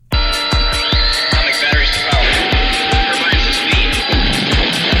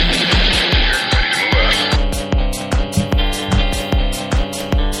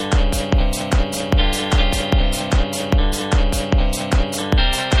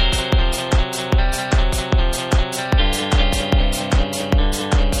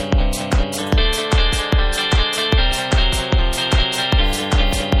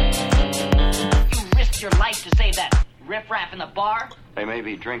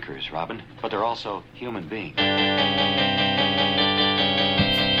heavy drinkers, Robin, but they're also human beings.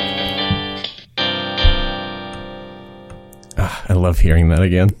 I love hearing that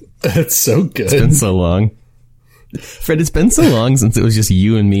again. That's so good. It's been so long. Fred, it's been so long since it was just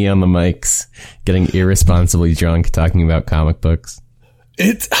you and me on the mics getting irresponsibly drunk talking about comic books.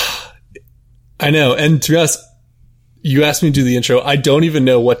 I know. And to be honest, you asked me to do the intro. I don't even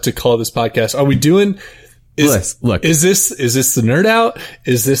know what to call this podcast. Are we doing... Look. Is this the Nerd Out?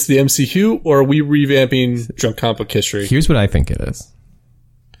 Is this the MCU? Or are we revamping Drunk Comic Book History? Here's what I think it is.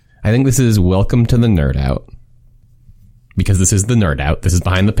 I think this is Welcome to the Nerd Out. Because this is the Nerd Out. This is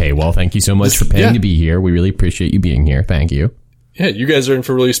behind the paywall. Thank you so much for paying to be here. We really appreciate you being here. Thank you. Yeah, you guys are in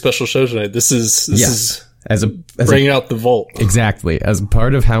for a really special show tonight. This is bringing out the vault. Exactly. As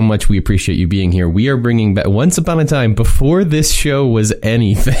part of how much we appreciate you being here, we are bringing back, once upon a time, before this show was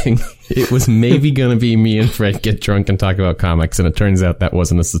anything, it was maybe going to be me and Fred get drunk and talk about comics, and it turns out that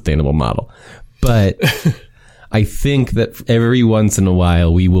wasn't a sustainable model. But I think that every once in a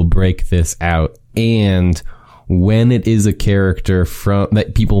while we will break this out, and when it is a character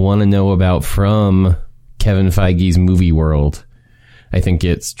that people want to know about from Kevin Feige's movie world, I think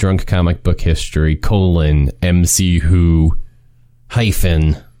it's Drunk Comic Book History, MC Who,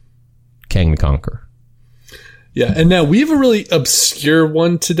 Kang the Conqueror. Yeah, and now we have a really obscure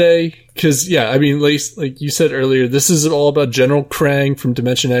one today, because, I mean, like you said earlier, this is all about General Krang from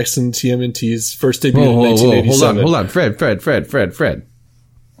Dimension X and TMNT's first debut in 1987. Hold on. Fred.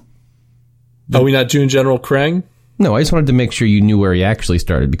 Are we not doing General Krang? No, I just wanted to make sure you knew where he actually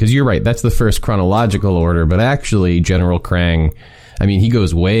started, because you're right, that's the first chronological order, but actually General Krang, I mean, he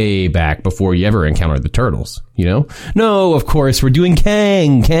goes way back before you ever encountered the Turtles, you know? No, of course, we're doing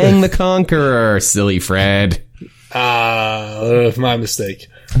Kang the Conqueror, silly Fred. My mistake.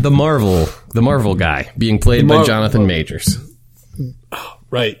 The Marvel guy, being played by Jonathan Majors.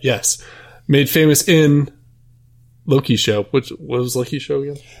 Right, yes. Made famous in Loki show. What was Loki show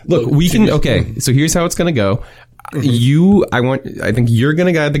again? Look, so here's how it's going to go. I think you're going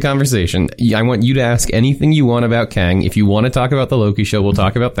to guide the conversation. I want you to ask anything you want about Kang. If you want to talk about the Loki show, we'll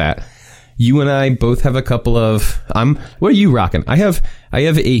talk about that. You and I both have a couple of... what are you rocking? I have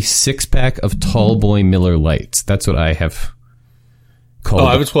a 6-pack of Tall Boy Miller Lights. That's what I have called...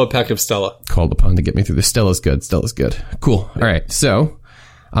 I have a 12-pack of Stella. Called upon to get me through this. Stella's good. Cool. All right, so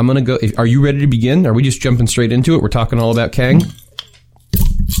I'm going to go... Are you ready to begin? Are we just jumping straight into it? We're talking all about Kang?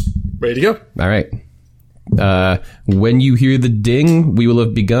 Ready to go. All right. When you hear the ding, we will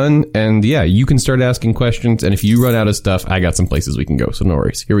have begun, and you can start asking questions, and if you run out of stuff, I got some places we can go, so no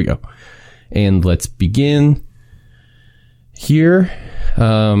worries. Here we go. And let's begin here.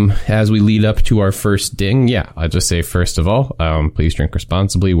 As we lead up to our first ding, I'll just say, first of all, please drink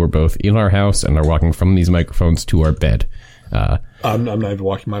responsibly. We're both in our house and are walking from these microphones to our bed. I'm not even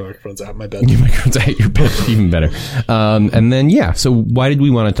walking my microphones out my bed. Your microphones out your bed, even better. And then, so why did we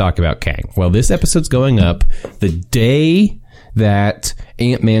want to talk about Kang? Well, this episode's going up the day that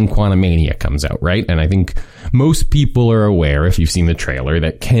Ant-Man Quantumania comes out, right? And I think most people are aware, if you've seen the trailer,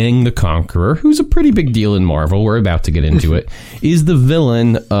 that Kang the Conqueror, who's a pretty big deal in Marvel, we're about to get into it, is the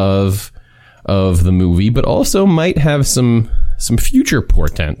villain of the movie, but also might have some future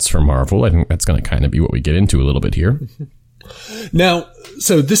portents for Marvel. I think that's going to kind of be what we get into a little bit here. Now,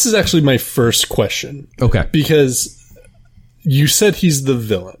 so this is actually my first question. Okay. Because you said he's the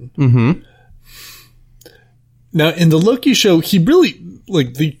villain. Mm-hmm. Now, in the Loki show, he really,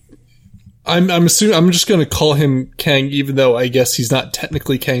 I'm assuming, I'm just going to call him Kang, even though I guess he's not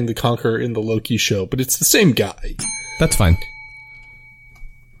technically Kang the Conqueror in the Loki show, but it's the same guy. That's fine.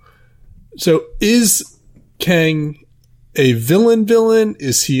 So, is Kang a villain?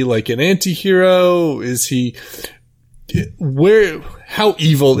 Is he like an anti-hero? Is he... how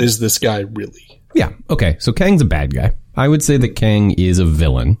evil is this guy really? Yeah. Okay. So Kang's a bad guy. I would say that Kang is a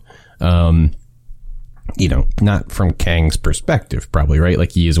villain. Not from Kang's perspective, probably, right?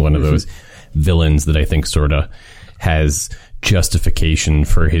 Like, he is one of those villains that I think sort of has justification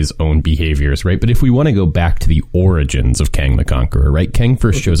for his own behaviors, right? But if we want to go back to the origins of Kang the Conqueror, right? Kang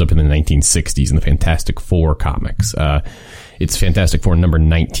first shows up in the 1960s in the Fantastic Four comics. It's Fantastic Four number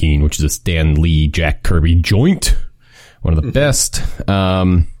 19, which is a Stan Lee, Jack Kirby joint. One of the best.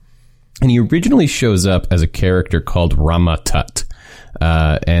 And he originally shows up as a character called Rama-Tut.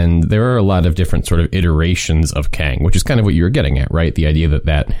 And there are a lot of different sort of iterations of Kang, which is kind of what you were getting at, right? The idea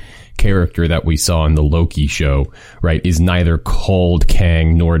that character that we saw in the Loki show, right, is neither called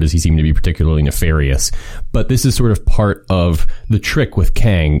Kang, nor does he seem to be particularly nefarious. But this is sort of part of the trick with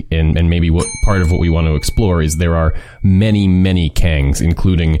Kang, and maybe part of what we want to explore is there are many, many Kangs,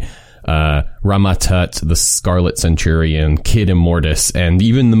 including Ramatut, the Scarlet Centurion, Kid Immortus, and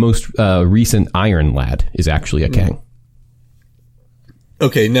even the most recent Iron Lad is actually a Kang.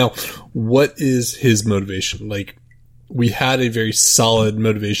 Okay, now, what is his motivation? Like, we had a very solid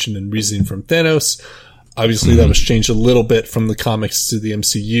motivation and reasoning from Thanos. Obviously, that was changed a little bit from the comics to the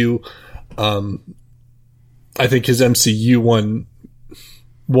MCU. I think his MCU one,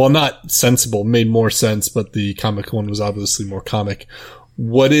 while not sensible, made more sense, but the comic one was obviously more comic.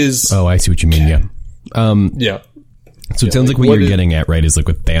 What is... Oh, I see what you mean, yeah. Yeah. So it sounds like what you're getting at, right, is like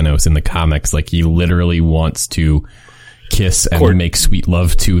with Thanos in the comics, like he literally wants to kiss and make sweet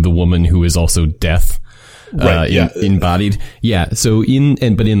love to the woman who is also death. Embodied. Yeah. So but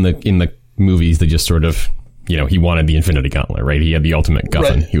in the movies, they just sort of, he wanted the Infinity Gauntlet, right? He had the ultimate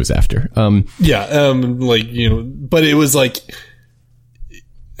guffin he was after. But it was like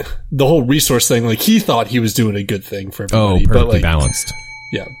the whole resource thing, like he thought he was doing a good thing for everybody. Oh, perfectly balanced.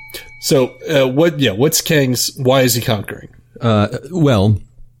 Yeah. So, what's Kang's, why is he conquering? Well,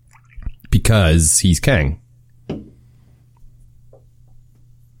 because he's Kang.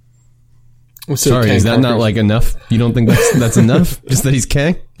 So sorry, Kang is that conquers. not like enough? You don't think that's enough? Just that he's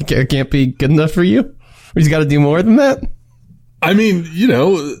Kang? It can't be good enough for you? Or he's got to do more than that? I mean,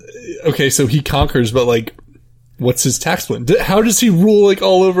 okay, so he conquers, but like, what's his tax plan? How does he rule like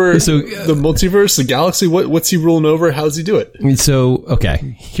all over the multiverse, the galaxy? What's he ruling over? How does he do it? So,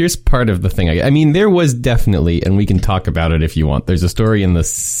 okay, here's part of the thing. I mean, there was definitely, and we can talk about it if you want. There's a story in the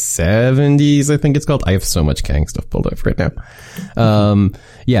 70s, I think it's called. I have so much Kang stuff pulled up right now.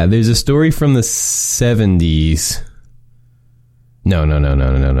 Yeah, there's a story from the 70s.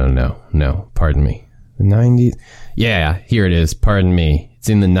 No, pardon me. The 90s? Yeah, here it is. Pardon me. It's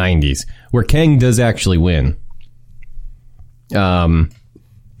in the 90s, where Kang does actually win. But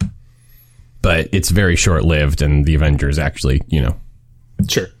it's very short-lived, and the Avengers actually,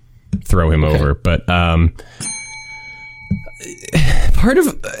 sure, throw him over. But part of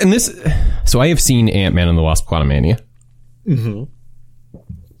and this, so I have seen Ant-Man and the Wasp: Quantumania. Mm-hmm.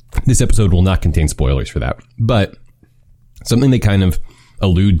 This episode will not contain spoilers for that, but something they kind of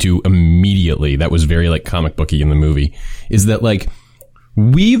allude to immediately that was very like comic booky in the movie is that like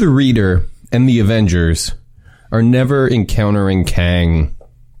we, the reader, and the Avengers are never encountering Kang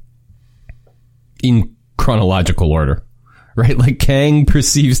in chronological order, right? Like Kang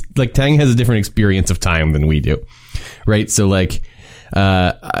has a different experience of time than we do, right? So like,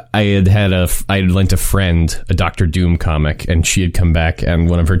 I had lent a friend a Doctor Doom comic, and she had come back, and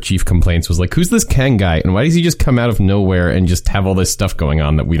one of her chief complaints was like, who's this Kang guy? And why does he just come out of nowhere and just have all this stuff going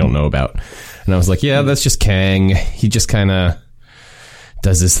on that we don't know about? And I was like, yeah, that's just Kang. He just kind of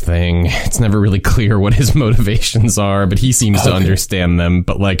does his thing. It's never really clear what his motivations are, but he seems to understand them.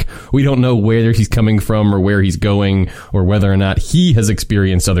 But like, we don't know where he's coming from or where he's going or whether or not he has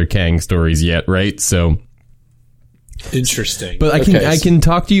experienced other Kang stories yet, right? So interesting. But I can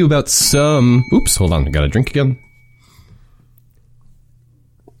talk to you about some. Oops, hold on, I got a drink again.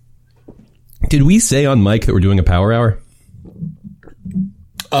 Did we say on mic that we're doing a power hour?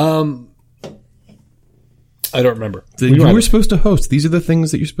 I don't remember. You were supposed to host. These are the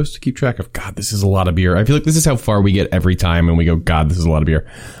things that you're supposed to keep track of. God, this is a lot of beer. I feel like this is how far we get every time, and we go, God, this is a lot of beer.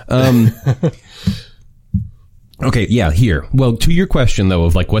 Okay, yeah, here. Well, to your question, though,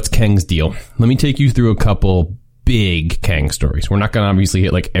 of like, what's Kang's deal? Let me take you through a couple big Kang stories. We're not going to obviously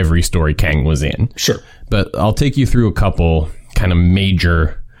hit like every story Kang was in. Sure. But I'll take you through a couple kind of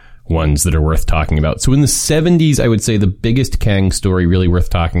major ones that are worth talking about. So in the 70s, I would say the biggest Kang story really worth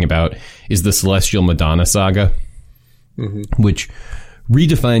talking about is the Celestial Madonna saga, which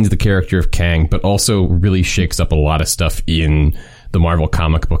redefines the character of Kang, but also really shakes up a lot of stuff in the Marvel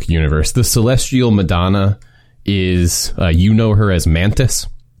comic book universe. The Celestial Madonna is, you know her as Mantis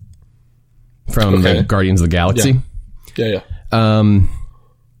from the Guardians of the Galaxy. Yeah.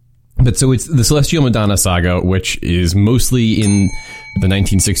 But so it's the Celestial Madonna saga, which is mostly in the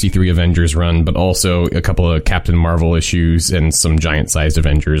 1963 Avengers run, but also a couple of Captain Marvel issues and some giant-sized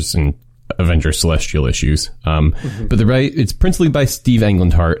Avengers and Avengers Celestial issues. But it's principally by Steve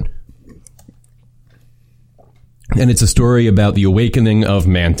Englehart. And it's a story about the awakening of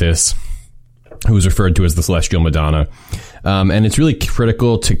Mantis, who is referred to as the Celestial Madonna. And it's really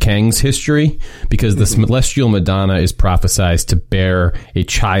critical to Kang's history because the Celestial Madonna is prophesized to bear a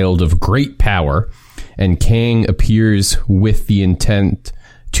child of great power, and Kang appears with the intent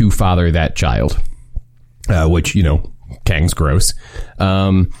to father that child, which, Kang's gross.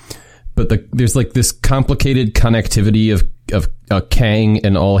 But there's like this complicated connectivity of Kang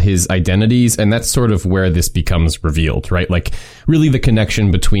and all his identities, and that's sort of where this becomes revealed, right? Like, really the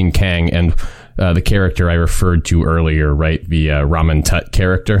connection between Kang and the character I referred to earlier, right? The Ramatut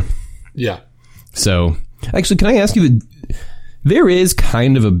character. Yeah. So, actually, can I ask you there is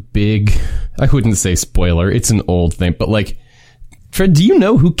kind of a big, I wouldn't say spoiler, it's an old thing, but like, Fred, do you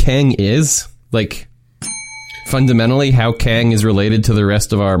know who Kang is? Like, fundamentally, how Kang is related to the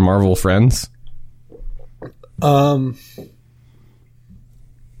rest of our Marvel friends? Short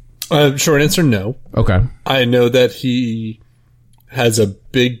answer, no. Okay. I know that he has a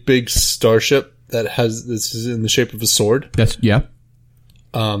big starship this is in the shape of a sword. Yeah.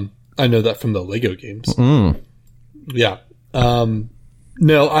 I know that from the Lego games. Mm. Yeah. No,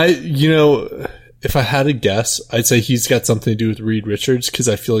 if I had to guess, I'd say he's got something to do with Reed Richards, because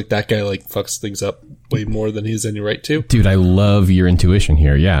I feel like that guy like fucks things up way more than he has any right to. Dude, I love your intuition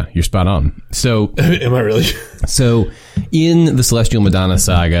here. Yeah, you're spot on. So, am I really? So, in the Celestial Madonna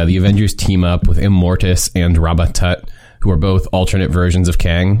saga, the Avengers team up with Immortus and Rabatut, who are both alternate versions of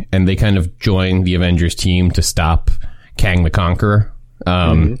Kang, and they kind of join the Avengers team to stop Kang the Conqueror,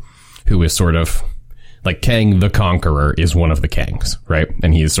 who is sort of like Kang the Conqueror is one of the Kangs, right?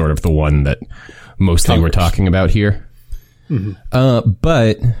 And he is sort of the one that mostly we're talking about here.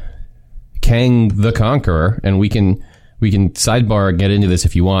 But Kang the Conqueror, and we can sidebar get into this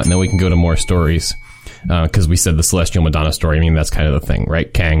if you want, and then we can go to more stories. Because we said the Celestial Madonna story. I mean, that's kind of the thing,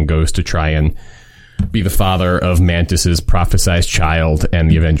 right? Kang goes to try and be the father of Mantis's prophesized child, and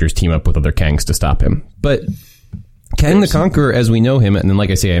the Avengers team up with other Kangs to stop him. But Kang the Conqueror, as we know him, and then like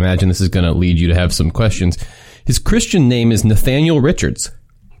I say, I imagine this is going to lead you to have some questions. His Christian name is Nathaniel Richards.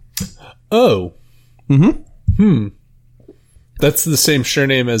 Oh. That's the same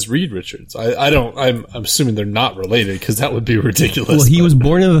surname as Reed Richards. I'm assuming they're not related, because that would be ridiculous. Well, he was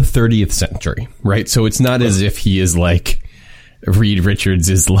born in the 30th century, right? So it's not as if he is like Reed Richards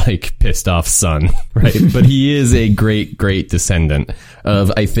is like pissed off son, right? But he is a great descendant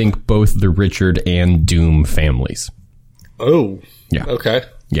of, I think, both the Richard and Doom families. Oh. Yeah. Okay.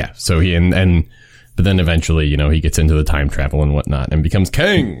 Yeah. So he but then eventually, he gets into the time travel and whatnot and becomes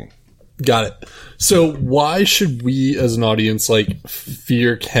Kang. Got it. So why should we as an audience like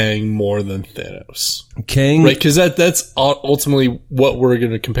fear Kang more than Thanos? Kang, right? Because that's ultimately what we're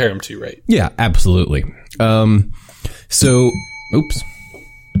going to compare him to, right? Yeah, absolutely. So, oops,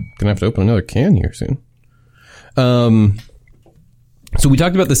 gonna have to open another can here soon. So we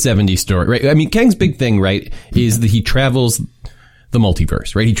talked about the 70s story, right? I mean, Kang's big thing, right, is that he travels the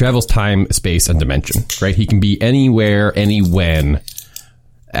multiverse, right? He travels time, space, and dimension, right? He can be anywhere, any when.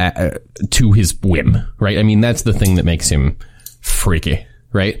 To his whim, right? I mean, that's the thing that makes him freaky,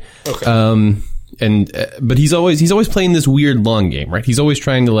 right? Okay. But he's always playing this weird long game, right? He's always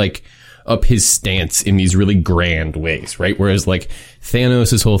trying to like up his stance in these really grand ways, right? Whereas like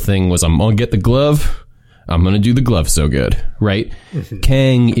Thanos' whole thing was, I'm gonna get the glove, I'm gonna do the glove so good, right?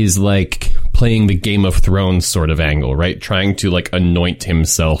 Kang is like playing the Game of Thrones sort of angle, right? Trying to like anoint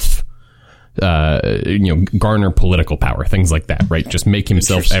himself, garner political power, things like that, right? Just make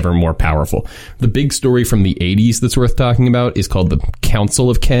himself ever more powerful. The big story from the 80s that's worth talking about is called the Council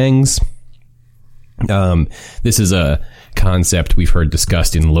of Kangs. This is a concept we've heard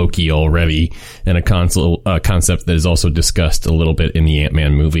discussed in Loki already, and a concept that is also discussed a little bit in the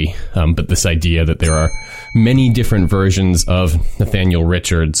Ant-Man movie. But this idea that there are many different versions of Nathaniel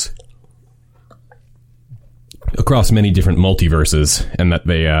Richards across many different multiverses, and that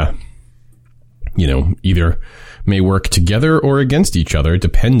they either may work together or against each other,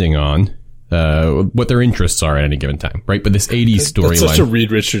 depending on what their interests are at any given time, right? But this 80s storyline... That's such a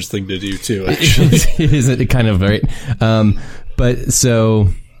Reed Richards thing to do, too, actually. It is kind of, right? But so...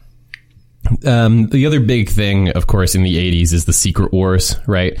 the other big thing, of course, in the 80s is the Secret Wars,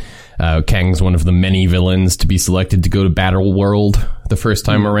 right? Kang's one of the many villains to be selected to go to Battle World the first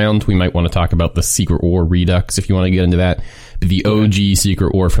time around. We might want to talk about the Secret War Redux if you want to get into that. But the OG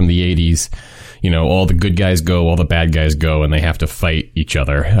Secret War from the 80s... all the good guys go, all the bad guys go, and they have to fight each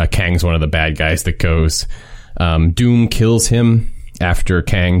other. Kang's one of the bad guys that goes. Doom kills him after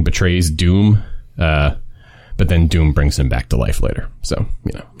Kang betrays Doom, but then Doom brings him back to life later. So,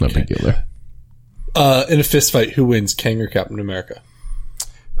 no big deal there. In a fist fight, who wins, Kang or Captain America?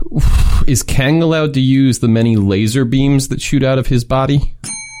 Is Kang allowed to use the many laser beams that shoot out of his body?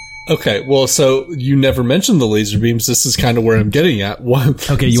 Okay, well, so you never mentioned the laser beams. This is kind of where I'm getting at.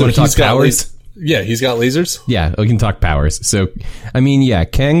 Okay, you want to talk powers? Yeah, he's got lasers. Yeah, we can talk powers. So, I mean, yeah,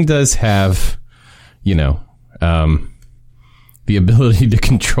 Kang does have, the ability to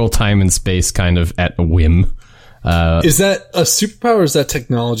control time and space kind of at a whim. Is that a superpower or is that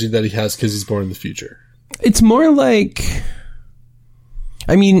technology that he has because he's born in the future? It's more like...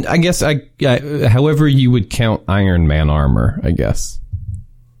 I mean, I guess however you would count Iron Man armor, I guess.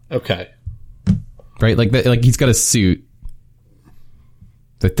 Okay. Right? Like he's got a suit.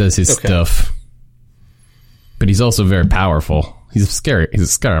 that does his stuff. But he's also very powerful. He's a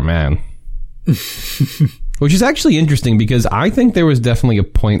scary man. Which is actually interesting because I think there was definitely a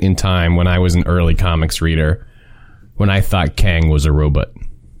point in time when I was an early comics reader when I thought Kang was a robot.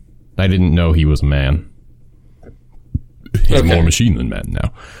 I didn't know he was a man. He's more machine than man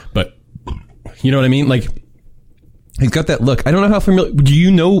now. But, you know what I mean? Like, he's got that look. I don't know how familiar... Do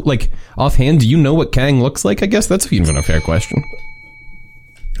you know, like, offhand, do you know what Kang looks like? I guess that's even a fair question.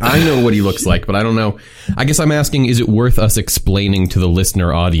 I know what he looks like, but I don't know. I guess I'm asking, is it worth us explaining to the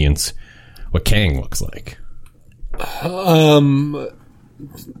listener audience what Kang looks like?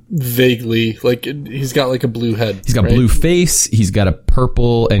 Vaguely. Like, he's got, like, a blue head. He's got blue face. He's got a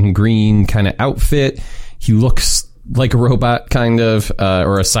purple and green kind of outfit. He looks like a robot, kind of,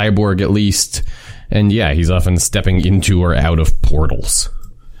 or a cyborg at least. And yeah, he's often stepping into or out of portals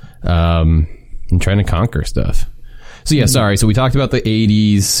and trying to conquer stuff. So yeah, sorry. So we talked about the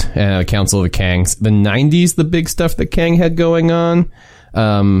 80s, Council of the Kangs. The 90s, the big stuff that Kang had going on.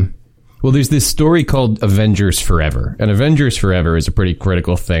 Well, there's this story called Avengers Forever. And Avengers Forever is a pretty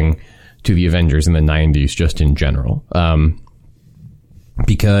critical thing to the Avengers in the 90s, just in general.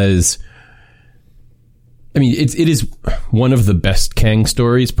 Because, I mean, it is one of the best Kang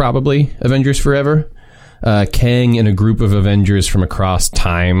stories, probably, Avengers Forever. Kang and a group of Avengers from across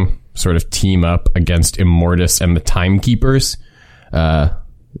time sort of team up against Immortus and the Timekeepers, a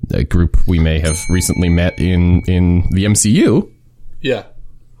group we may have recently met in the MCU. Yeah.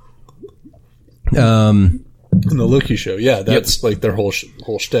 In the Loki show, yeah, that's like their whole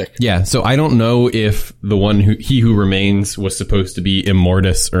shtick. Yeah, so I don't know if the one who remains was supposed to be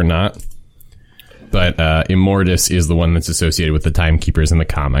Immortus or not, but Immortus is the one that's associated with the Timekeepers in the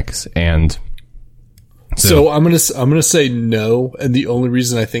comics, and so I'm gonna say no, and the only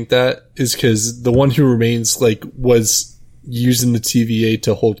reason I think that is because the one who remains like was using the TVA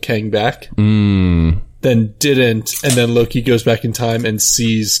to hold Kang back. Then didn't, and then Loki goes back in time and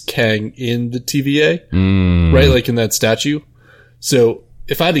sees Kang in the TVA, right? Like in that statue. So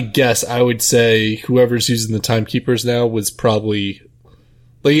if I had to guess, I would say whoever's using the Timekeepers now was probably,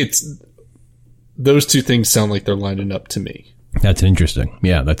 like, it's, those two things sound like they're lining up to me. That's interesting.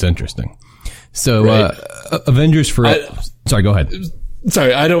 Yeah, that's interesting. So, right. Avengers Forever. Sorry, go ahead.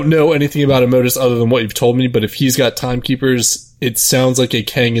 Sorry, I don't know anything about Immortus other than what you've told me, but if he's got Timekeepers, it sounds like a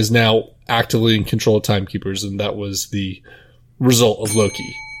Kang is now actively in control of Timekeepers, and that was the result of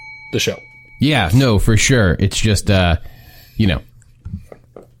Loki, the show. Yeah, no, for sure. It's just, you know,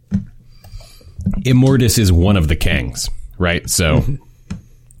 Immortus is one of the Kangs, right? So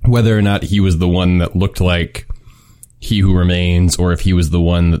whether or not he was the one that looked like He Who Remains, or if he was the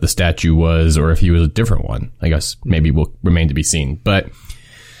one that the statue was, or if he was a different one, I guess maybe will remain to be seen. But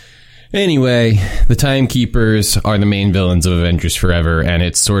anyway, the Timekeepers are the main villains of Avengers Forever, and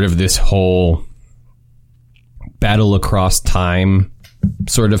it's sort of this whole battle across time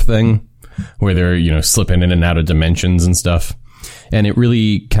sort of thing, where they're, you know, slipping in and out of dimensions and stuff. And it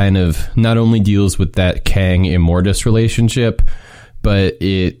really kind of not only deals with that Kang-Immortus relationship, but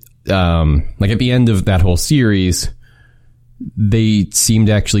it, like at the end of that whole series, they seem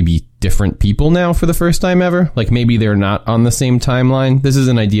to actually be different people now for the first time ever. Like, maybe they're not on the same timeline. This is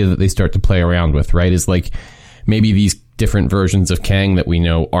an idea that they start to play around with, right? Is like, maybe these different versions of Kang that we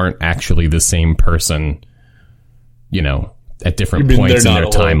know aren't actually the same person, you know, at different points in their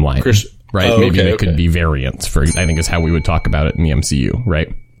timeline. Right? Maybe it could be variants, for, I think is how we would talk about it in the MCU,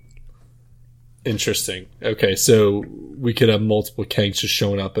 right? Interesting. Okay, so we could have multiple Kangs just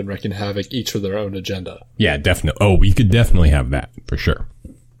showing up and wreaking havoc, each with their own agenda. Yeah, definitely. Oh, we could definitely have that, for sure.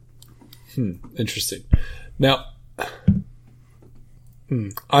 Interesting. Now,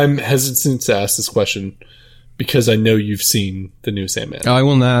 I'm hesitant to ask this question because I know you've seen the new Sandman. Oh, I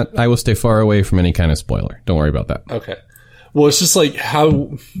will not. I will stay far away from any kind of spoiler. Don't worry about that. Okay. Well, it's just like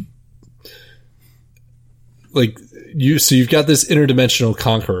how... Like, so you've got this interdimensional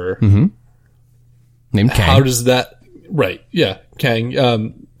conqueror. Named Kang. How does that... Right, yeah,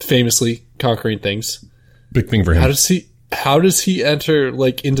 Kang, famously conquering things. Big thing for him. How does he enter,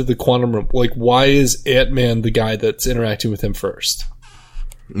 like, into the quantum realm? Like, why is Ant-Man the guy that's interacting with him first?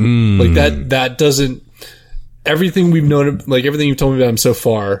 Like, that doesn't... Everything we've known, like, everything you've told me about him so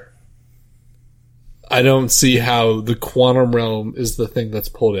far, I don't see how the quantum realm is the thing that's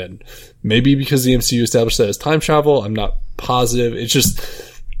pulled in. Maybe because the MCU established that as time travel. I'm not positive. It's just,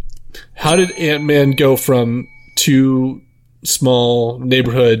 how did Ant-Man go from two small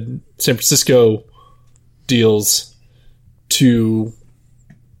neighborhood San Francisco deals to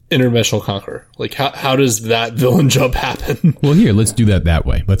interdimensional conqueror? Like, how does that villain jump happen? Well, here, let's do that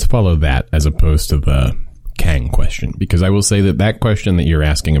way. Let's follow that as opposed to the Kang question, because I will say that question that you're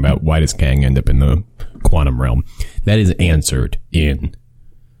asking about, why does Kang end up in the quantum realm, that is answered in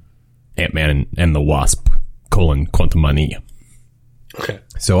Ant-Man and the Wasp, Quantumania. Okay.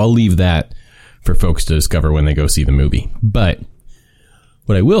 So I'll leave that for folks to discover when they go see the movie. But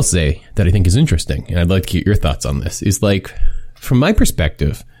what I will say that I think is interesting, and I'd like to get your thoughts on this, is like, from my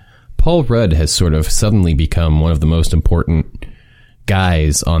perspective, Paul Rudd has sort of suddenly become one of the most important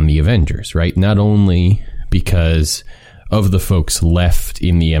guys on the Avengers, right? Not only because of the folks left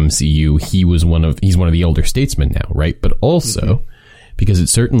in the MCU, he's one of the elder statesmen now, right? But also because it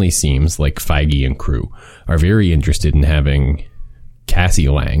certainly seems like Feige and crew are very interested in having Cassie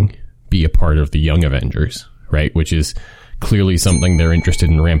Lang be a part of the Young Avengers, right? Which is clearly something they're interested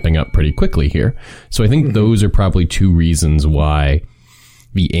in ramping up pretty quickly here. So I think those are probably two reasons why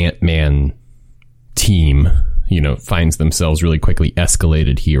the Ant-Man team, finds themselves really quickly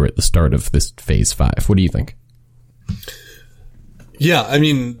escalated here at the start of this Phase 5. What do you think? Yeah, I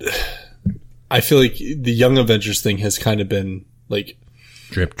mean, I feel like the Young Avengers thing has kind of been like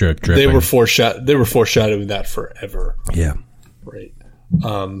drip. They were foreshadowing that forever. Yeah. Right.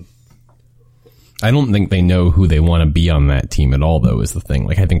 I don't think they know who they want to be on that team at all, though, is the thing.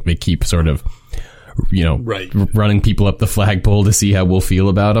 Like, I think they keep sort of, running people up the flagpole to see how we'll feel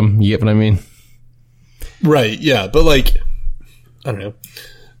about them. You get what I mean? Right, yeah. But, like, I don't know.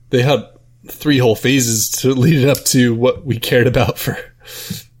 They had 3 whole phases to lead it up to what we cared about for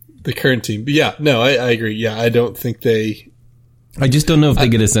the current team. But, yeah, no, I agree. Yeah, I don't think I just don't know if they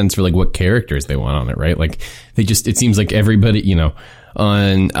get a sense for, like, what characters they want on it, right? Like, it seems like everybody,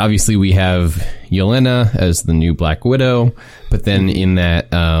 obviously we have Yelena as the new Black Widow, but then in that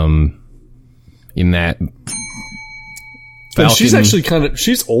Falcon, she's actually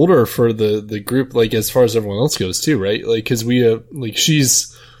she's older for the group, like, as far as everyone else goes too, right? Like, cause we have, like,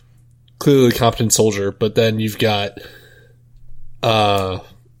 she's clearly a competent soldier, but then you've got, I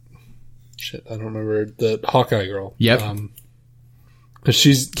don't remember the Hawkeye girl. Yep. Cause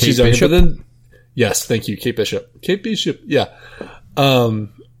she's Bishop? younger, but then, yes, thank you, Kate Bishop, yeah.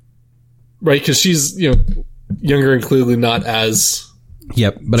 Right, cause she's, younger and clearly not as...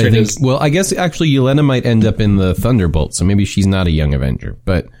 Yep, but I think... Well, I guess actually Yelena might end up in the Thunderbolt, so maybe she's not a Young Avenger,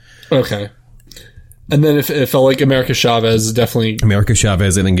 but... Okay. And then it felt like America Chavez, I think,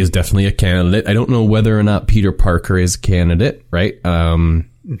 is definitely a candidate. I don't know whether or not Peter Parker is a candidate, right?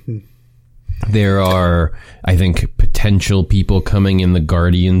 There are, I think, potential people coming in the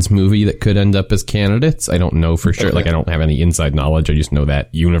Guardians movie that could end up as candidates. I don't know for sure. Okay. Like, I don't have any inside knowledge. I just know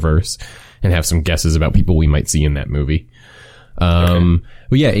that universe and have some guesses about people we might see in that movie.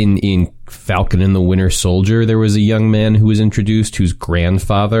 But yeah, in Falcon and the Winter Soldier, there was a young man who was introduced whose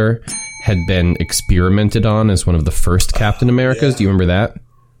grandfather had been experimented on as one of the first Captain Americas. Yeah. Do you remember that?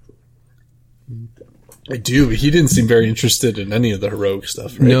 I do, but he didn't seem very interested in any of the heroic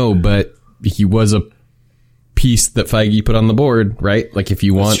stuff, right? No, but he was a piece that Feige put on the board, right? Like, if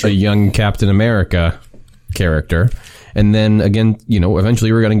you want a young Captain America character. And then, again,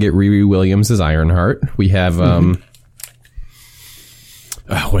 eventually we're going to get Riri Williams as Ironheart. We have,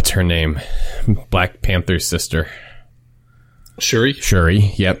 what's her name? Black Panther's sister. Shuri,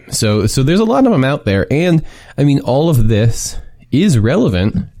 yep. So there's a lot of them out there. And, I mean, all of this is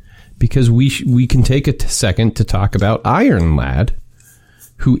relevant because we can take a second to talk about Iron Lad,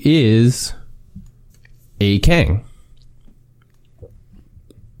 who is a Kang.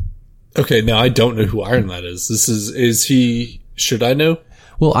 Okay, now I don't know who Iron Lad is. Is he, should I know?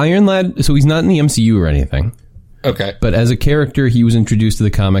 Well, Iron Lad, so he's not in the MCU or anything. Okay. But as a character, he was introduced to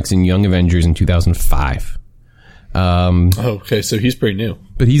the comics in Young Avengers in 2005. Okay, so he's pretty new.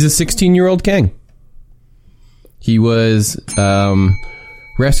 But he's a 16-year-old Kang. He was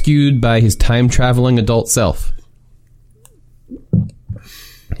rescued by his time-traveling adult self.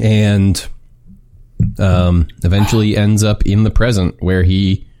 And eventually ends up in the present where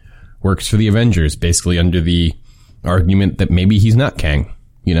he works for the Avengers, basically under the argument that maybe he's not Kang.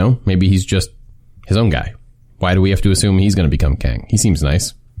 Maybe he's just his own guy. Why do we have to assume he's going to become Kang? He seems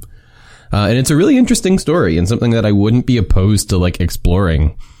nice. And it's a really interesting story and something that I wouldn't be opposed to, like,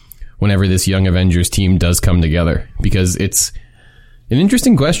 exploring whenever this Young Avengers team does come together, because it's an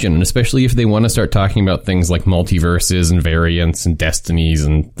interesting question, and especially if they want to start talking about things like multiverses and variants and destinies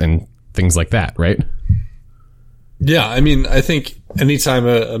and things like that, right? Yeah, I mean, I think anytime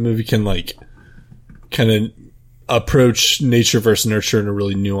a movie can, like, kind of approach nature versus nurture in a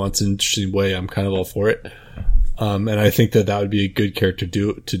really nuanced and interesting way, I'm kind of all for it. And I think that would be a good character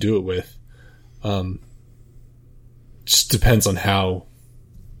to do it with. Just depends on how,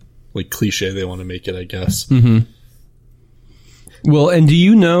 like, cliche they want to make it, I guess. Mm-hmm. Well, and do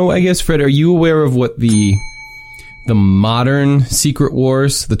you know, I guess, Fred, are you aware of what the the modern Secret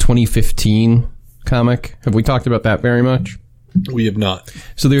Wars, the 2015 comic. Have we talked about that very much? We have not.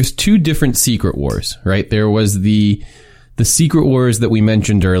 So there's two different Secret Wars, right? There was the Secret Wars that we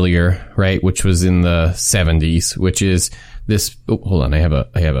mentioned earlier, right, which was in the 70s, which is this. Oh, hold on, I have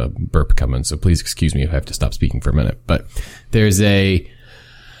a burp coming, so please excuse me if I have to stop speaking for a minute. But there's all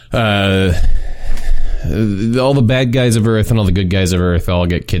the bad guys of Earth and all the good guys of Earth all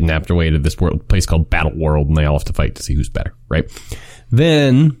get kidnapped away to this place called Battle World, and they all have to fight to see who's better, right?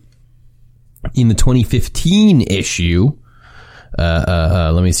 Then in the 2015 issue.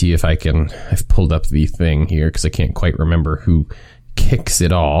 Let me see if I've pulled up the thing here because I can't quite remember who kicks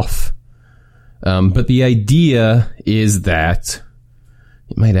it off. But the idea is that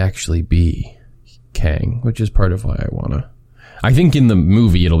it might actually be Kang, which is part of why I think in the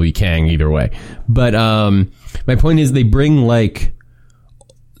movie it'll be Kang either way. But, my point is they bring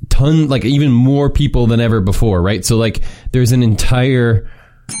even more people than ever before, right? So there's an entire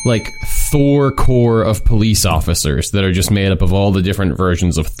Thor corps of police officers that are just made up of all the different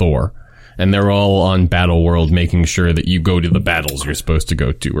versions of Thor. And they're all on Battle World making sure that you go to the battles you're supposed to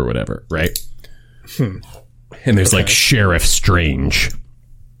go to or whatever, right? And there's Sheriff Strange,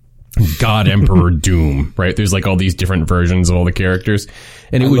 God Emperor Doom, right? There's all these different versions of all the characters.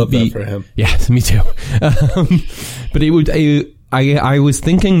 And it would be that for him. Yeah, me too. But it would I was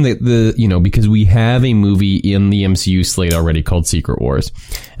thinking that because we have a movie in the MCU slate already called Secret Wars,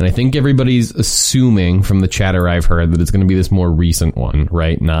 and I think everybody's assuming from the chatter I've heard that it's going to be this more recent one,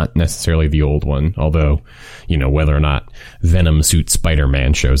 right? Not necessarily the old one, although, whether or not Venom suit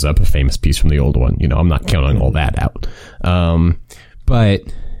Spider-Man shows up, a famous piece from the old one, I'm not counting all that out. But,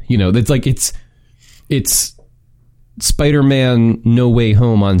 it's Spider-Man No Way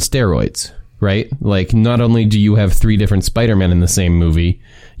Home on steroids. Right? Not only do you have 3 different Spider-Men in the same movie,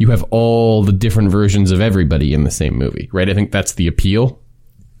 you have all the different versions of everybody in the same movie, right? I think that's the appeal.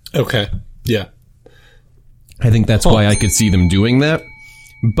 Okay. Yeah. I think that's why I could see them doing that.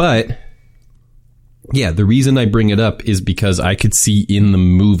 But, yeah, the reason I bring it up is because I could see in the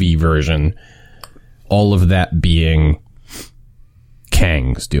movie version all of that being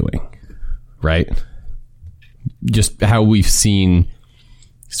Kang's doing, right? Just how we've seen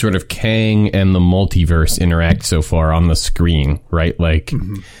sort of Kang and the multiverse interact so far on the screen, right?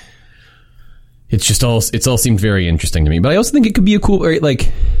 It all seemed very interesting to me. But I also think it could be a cool, right?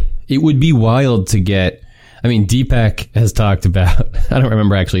 It would be wild to get. I mean, Deepak has talked about. I don't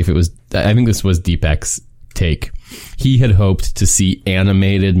remember actually if it was. I think this was Deepak's take. He had hoped to see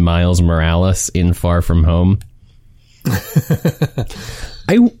animated Miles Morales in Far From Home.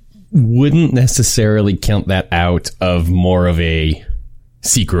 I wouldn't necessarily count that out of more of a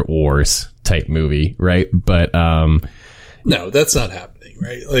Secret Wars type movie, right? But no, that's not happening,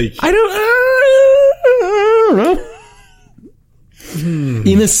 right? I don't know.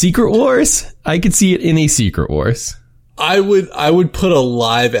 In a Secret Wars, I could see it in a Secret Wars. I would put a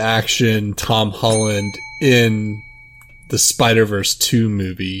live action Tom Holland in the Spider-Verse 2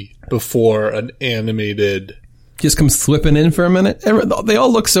 movie before an animated. Just come slipping in for a minute. They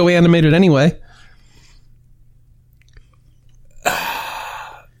all look so animated anyway.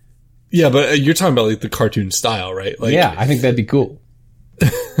 Yeah, but you're talking about the cartoon style, right? Yeah, I think that'd be cool.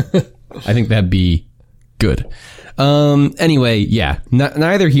 I think that'd be good. Anyway, yeah,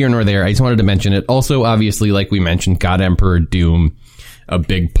 neither here nor there. I just wanted to mention it. Also, obviously, like we mentioned, God Emperor Doom, a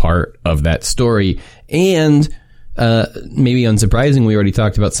big part of that story. And maybe unsurprising, we already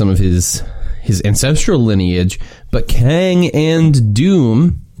talked about some of his ancestral lineage, but Kang and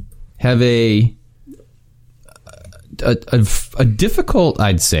Doom have a difficult,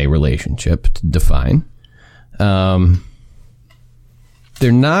 I'd say, relationship to define. They're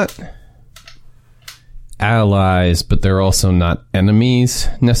not allies, but they're also not enemies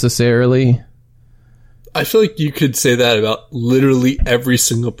necessarily. I feel like you could say that about literally every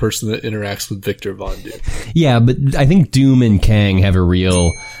single person that interacts with Victor Von Doom. Yeah, but I think Doom and Kang have a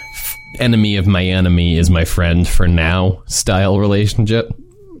real enemy of my enemy is my friend for now style relationship.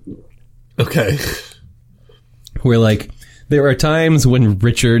 Okay. Where, there are times when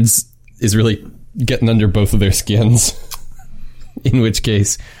Richards is really getting under both of their skins, in which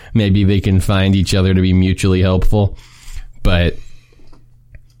case maybe they can find each other to be mutually helpful, but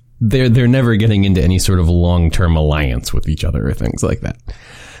they're never getting into any sort of long-term alliance with each other or things like that.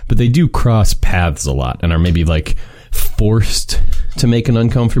 But they do cross paths a lot and are maybe, forced to make an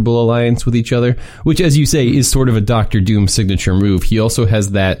uncomfortable alliance with each other, which, as you say, is sort of a Doctor Doom signature move. He also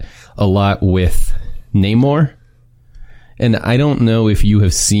has that a lot with Namor. And I don't know if you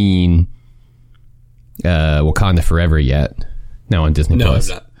have seen Wakanda Forever yet, now on Disney Plus.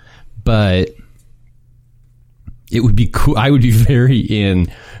 I'm not. But It would be cool. I would be very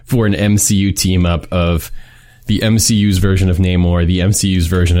in for an MCU team up of the MCU's version of Namor, the MCU's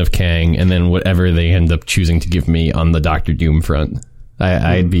version of Kang, and then whatever they end up choosing to give me on the Doctor Doom front.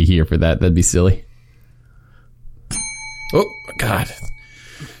 I'd be here for that. That'd be silly. Oh, God.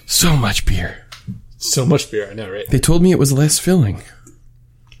 So much beer. So much beer, I know, right? They told me it was less filling.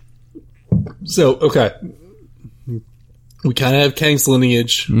 So, okay. We kind of have Kang's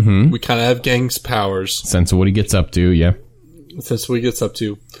lineage. We kind of have Kang's powers. Sense of what he gets up to, yeah. That's what he gets up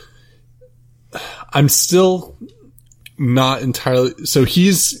to. I'm still not entirely... So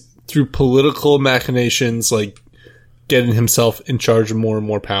he's, through political machinations, like, getting himself in charge of more and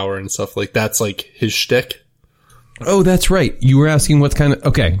more power and stuff. Like, that's, like, his shtick. Oh, that's right. You were asking what kind of...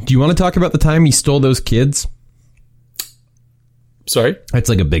 Okay, do you want to talk about the time he stole those kids? Sorry? That's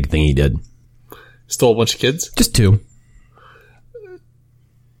like a big thing he did. Stole a bunch of kids? Just 2.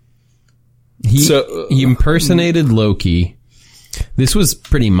 He impersonated Loki. This was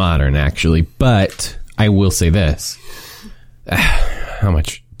pretty modern, actually, but I will say this. How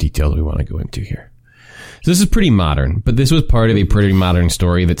much detail do we want to go into here? So this is pretty modern, but this was part of a pretty modern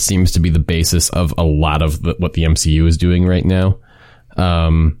story that seems to be the basis of a lot of what the MCU is doing right now.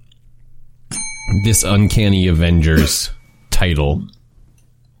 This Uncanny Avengers title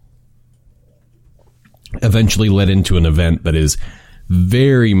eventually led into an event that is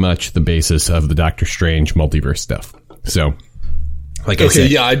very much the basis of the Doctor Strange multiverse stuff. So, like I said...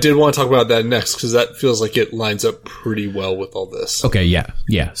 Okay, yeah, I did want to talk about that next, because that feels like it lines up pretty well with all this. Okay, yeah.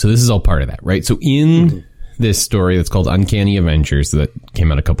 So this is all part of that, right? So in this story that's called Uncanny Avengers that came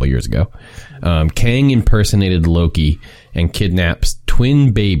out a couple of years ago, Kang impersonated Loki and kidnaps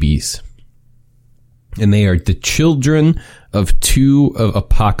twin babies. And they are the children of 2 of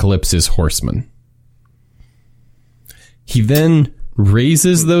Apocalypse's horsemen. He then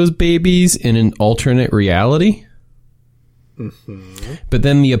raises those babies in an alternate reality. But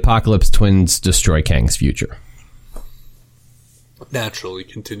then the Apocalypse twins destroy Kang's future. Naturally,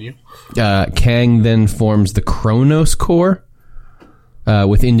 continue. Kang then forms the Kronos Corps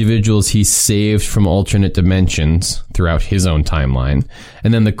with individuals he saved from alternate dimensions throughout his own timeline.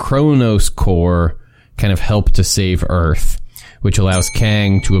 And then the Kronos Corps kind of help to save Earth, which allows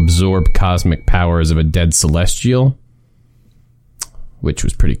Kang to absorb cosmic powers of a dead Celestial, which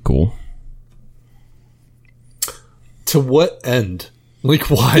was pretty cool. To what end? Like,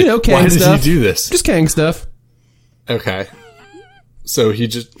 why? You know, Kang why stuff. did he do this? Just Kang stuff. Okay. So he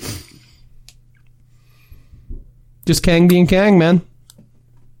just Kang being Kang, man.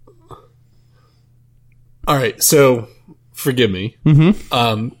 All right. So forgive me.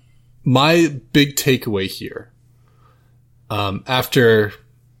 My big takeaway here, after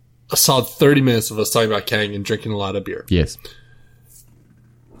a solid 30 minutes of us talking about Kang and drinking a lot of beer. Yes.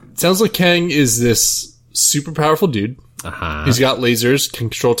 It sounds like Kang is this super powerful dude. He's got lasers,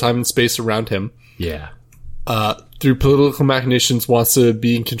 can control time and space around him. Yeah. Through political machinations, wants to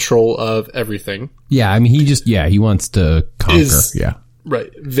be in control of everything. Yeah, I mean, he wants to conquer. Yeah.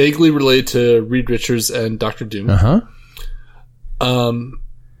 Right. Vaguely related to Reed Richards and Doctor Doom.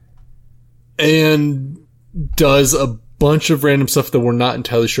 And does a bunch of random stuff that we're not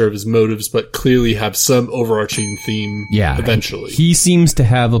entirely sure of his motives, but clearly have some overarching theme eventually. He seems to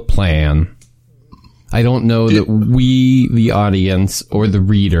have a plan. I don't know that we, the audience, or the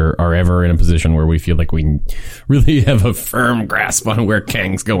reader are ever in a position where we feel like we really have a firm grasp on where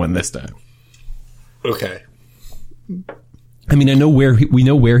Kang's going this time. Okay. I mean, we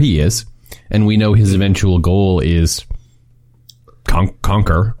know where he is, and we know his eventual goal is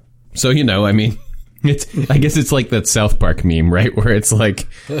conquer. So, you know, I mean, I guess it's like that South Park meme, right? Where it's like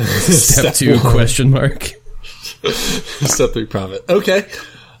step 2 question mark. Step 3 profit. Okay.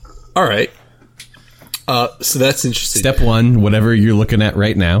 All right. So that's interesting. Step 1, whatever you're looking at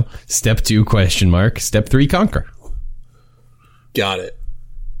right now. Step 2 question mark. Step 3 conquer. Got it.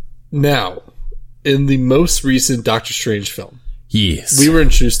 Now, in the most recent Doctor Strange film, yes, we were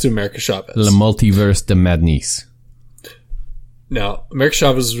introduced to America Chavez. Le Multiverse de Madness. Now, America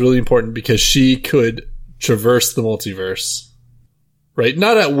Chavez is really important because she could traverse the multiverse, right?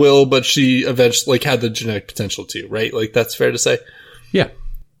 Not at will, but she eventually had the genetic potential to, right? Like, that's fair to say. Yeah.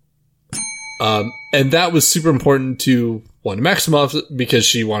 And that was super important to Wanda Maximoff because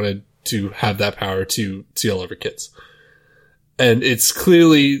she wanted to have that power to steal all of her kids. And it's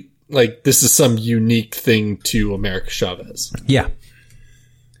clearly like this is some unique thing to America Chavez. Yeah.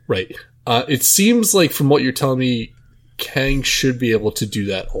 Right. It seems like from what you're telling me, Kang should be able to do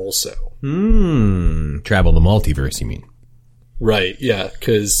that also. Travel the multiverse, you mean? Right, yeah,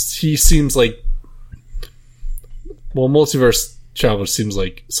 because he seems like... Well, multiverse travel seems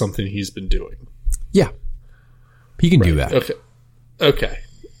like something he's been doing. Yeah. He can do that. Okay.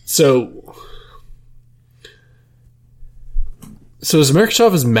 So does America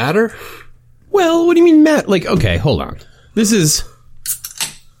Chavez matter? Well, what do you mean matter? Like, okay, hold on. What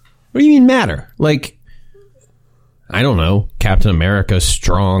do you mean matter? Like, I don't know, Captain America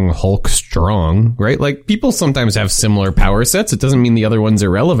strong, Hulk strong, right? Like, people sometimes have similar power sets. It doesn't mean the other one's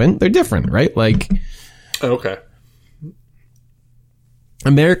irrelevant. They're different, right? Like, okay.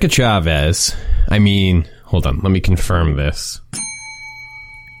 America Chavez, I mean, hold on, let me confirm this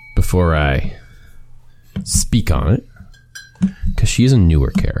before I speak on it. Because she's a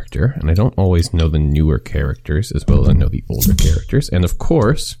newer character, and I don't always know the newer characters as well as I know the older characters. And of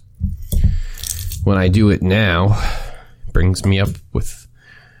course, when I do it now, it brings me up with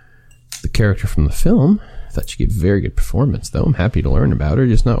the character from the film. I thought she gave a very good performance, though. I'm happy to learn about her,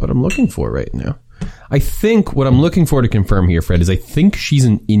 just not what I'm looking for right now. I think what I'm looking for to confirm here, Fred, is I think she's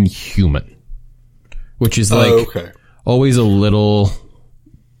an Inhuman. Which is like always a little...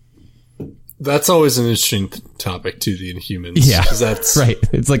 That's always an interesting topic to the Inhumans. Yeah, that's right.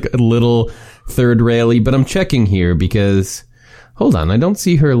 It's like a little third rail-y, but I'm checking here because, hold on, I don't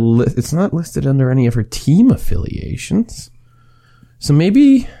see her, it's not listed under any of her team affiliations. So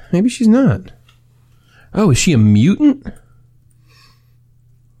maybe she's not. Oh, is she a mutant?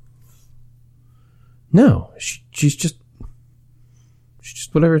 No, she's just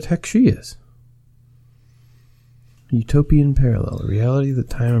whatever the heck she is. Utopian parallel. Reality, the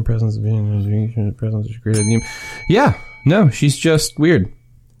time and presence of being, the presence is greater than... Yeah, no, she's just weird.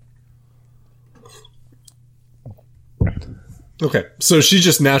 Okay, so she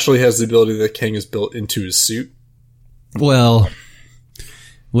just naturally has the ability that Kang has built into his suit? Well,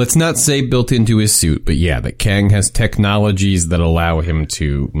 let's not say built into his suit, but yeah, that Kang has technologies that allow him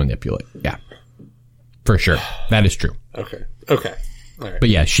to manipulate. Yeah, for sure. That is true. Okay. All right. But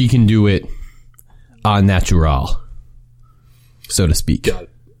yeah, she can do it en natural, so to speak. Got it.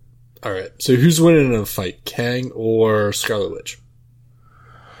 All right. So who's winning in a fight, Kang or Scarlet Witch?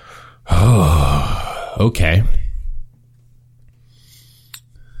 Oh, okay.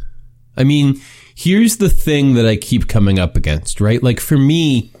 I mean, here's the thing that I keep coming up against, right? Like for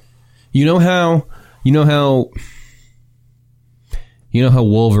me, you know how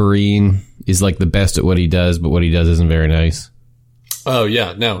Wolverine is like the best at what he does, but what he does isn't very nice. Oh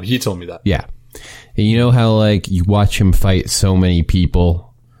yeah, no, he told me that. Yeah. And you know how, like, you watch him fight so many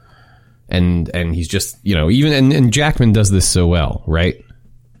people, and he's just, you know, even, and Jackman does this so well, right?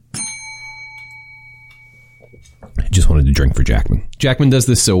 I just wanted to drink for Jackman. Jackman does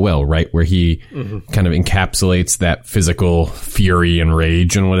this so well, right? Where he kind of encapsulates that physical fury and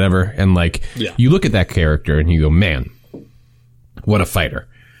rage and whatever. And, like, you look at that character and you go, man, what a fighter.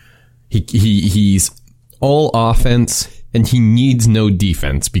 He's all offense and he needs no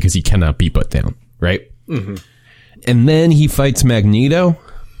defense because he cannot be put down. Right? Mm-hmm. And then he fights Magneto.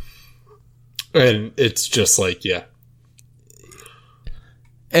 And it's just like, yeah.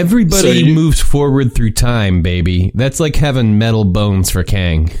 Everybody moves forward through time, baby. That's like having metal bones for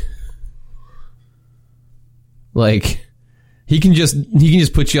Kang. Like, he can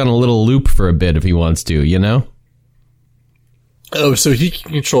just put you on a little loop for a bit if he wants to, you know? Oh, so he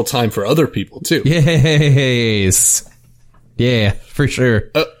can control time for other people, too. Yes. Yeah, for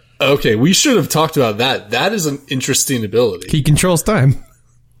sure. Okay, we should have talked about that. That is an interesting ability. He controls time.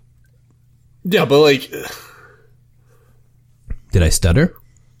 Yeah, but like... Did I stutter?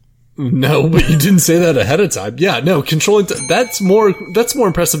 No, but you didn't say that ahead of time. Yeah, no, controlling... that's more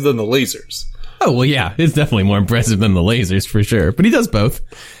impressive than the lasers. Oh, well, yeah, it's definitely more impressive than the lasers, for sure. But he does both.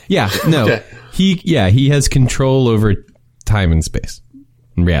 Yeah, no. Okay. He has control over time and space.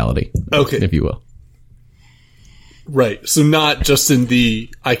 In reality. Okay. If you will. Right. So not just in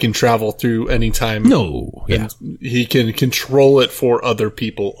the I can travel through any time. No. Yeah. He can control it for other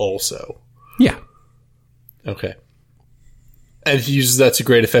people also. Yeah. Okay. And he uses that to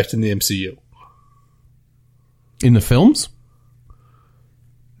great effect in the MCU. In the films?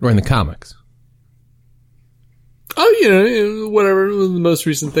 Or in the comics? Oh, you know, whatever. The most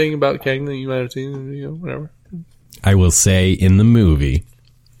recent thing about Kang that you might have seen, you know, whatever. I will say in the movie,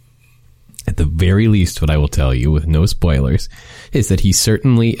 at the very least, what I will tell you with no spoilers is that he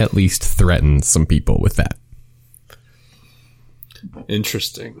certainly at least threatens some people with that.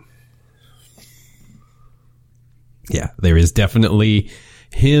 Interesting. Yeah, there is definitely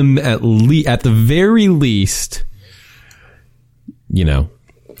him at the very least, you know,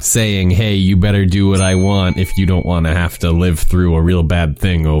 saying, hey, you better do what I want if you don't want to have to live through a real bad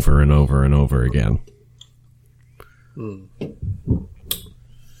thing over and over and over again.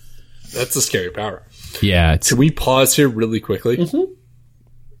 That's a scary power. Yeah. Can we pause here really quickly? Mm-hmm.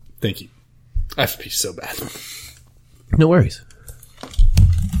 Thank you. I have to pee so bad. No worries.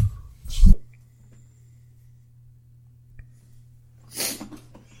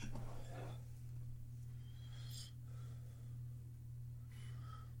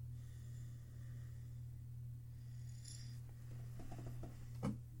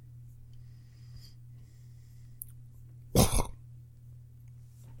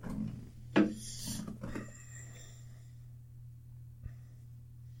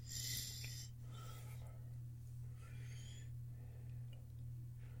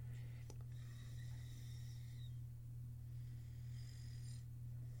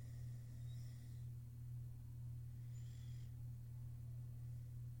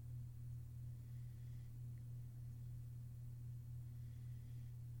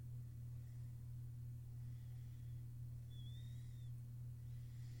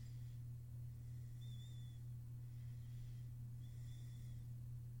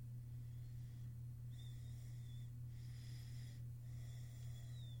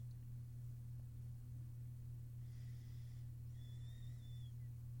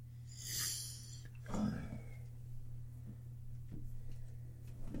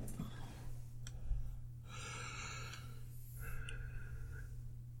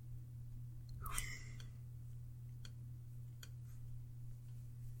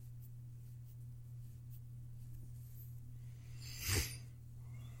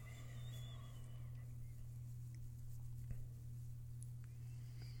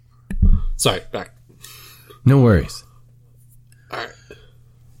 Sorry, back. No worries. All right.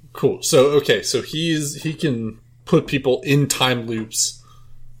 Cool. So, okay, so he can put people in time loops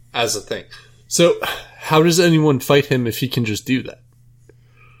as a thing. So, how does anyone fight him if he can just do that?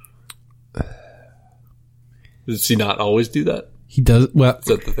 Does he not always do that? He does. Well, Is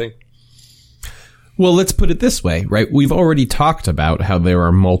that the thing? well, let's put it this way, right? We've already talked about how there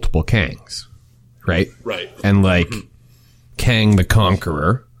are multiple Kangs, right? Right. And like Kang the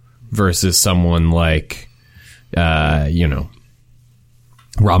Conqueror versus someone like,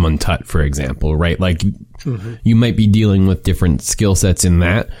 Raman Tut, for example, right? Like, you might be dealing with different skill sets in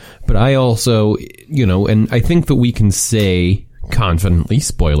that, but I also, and I think that we can say confidently,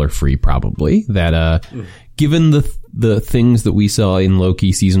 spoiler free probably, that given the things that we saw in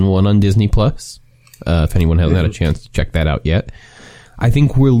Loki season 1 on Disney Plus, if anyone hasn't had a chance to check that out yet, I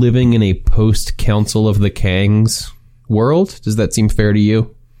think we're living in a post Council of the Kangs world. Does that seem fair to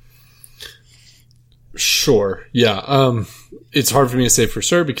you? Sure. Yeah. It's hard for me to say for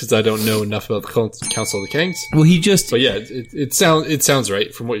sure because I don't know enough about the Council of the Kangs. Well, he just... But yeah, it sounds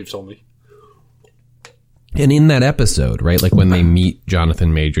right from what you've told me. And in that episode, right, like when they meet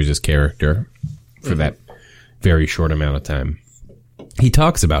Jonathan Majors' character for that very short amount of time, he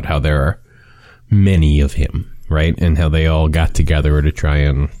talks about how there are many of him, right? And how they all got together to try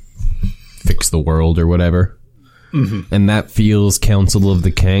and fix the world or whatever. Mm-hmm. And that feels Council of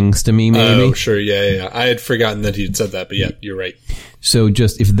the Kangs to me, maybe. Oh, sure. Yeah. I had forgotten that he'd said that, but yeah, you're right. So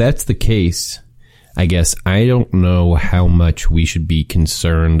just, if that's the case, I guess I don't know how much we should be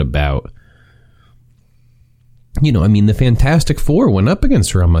concerned about. The Fantastic Four went up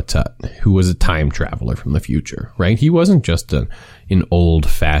against Raman Tut, who was a time traveler from the future, right? He wasn't just an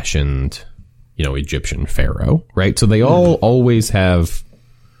old-fashioned, Egyptian pharaoh, right? So they all always have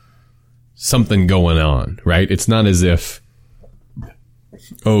something going on, right? It's not as if,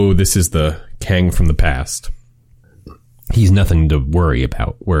 oh, this is the Kang from the past. He's nothing to worry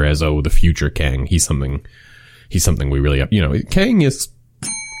about. Whereas, oh, the future Kang, he's something we really have. Kang is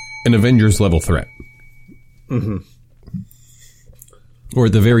an Avengers level threat. Mm-hmm. Or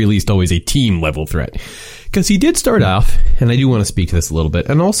at the very least, always a team level threat. Because he did start off, and I do want to speak to this a little bit,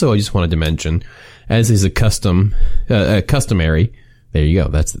 and also I just wanted to mention, as is customary, there you go,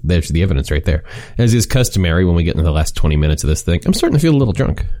 there's the evidence right there. As is customary when we get into the last 20 minutes of this thing, I'm starting to feel a little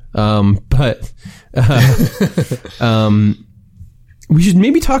drunk. We should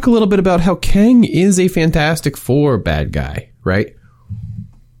maybe talk a little bit about how Kang is a Fantastic Four bad guy, right?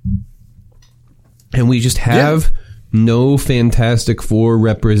 And we just have no Fantastic Four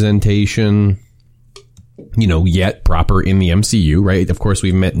representation, yet proper in the MCU, right? Of course,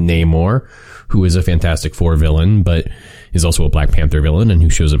 we've met Namor, who is a Fantastic Four villain, but is also a Black Panther villain and who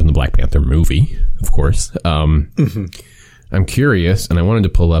shows up in the Black Panther movie, of course. I'm curious, and I wanted to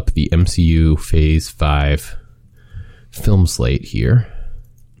pull up the MCU Phase 5 film slate here.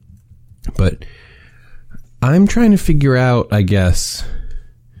 But I'm trying to figure out, I guess,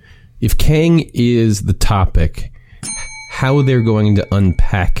 if Kang is the topic, how they're going to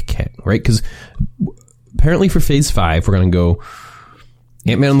unpack Kang, right? Because apparently for Phase 5, we're going to go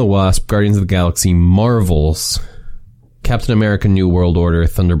Ant-Man and the Wasp, Guardians of the Galaxy, Marvels, Captain America, New World Order,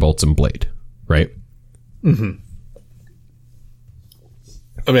 Thunderbolts, and Blade, right? Mm-hmm.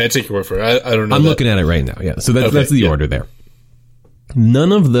 I mean, I take your word for it. I don't know. I'm looking at it right now. Yeah. So that's the order there.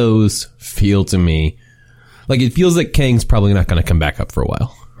 None of those feel to me like it feels like Kang's probably not going to come back up for a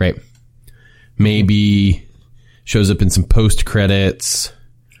while, right? Maybe shows up in some post credits.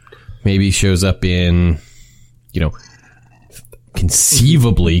 Maybe shows up in,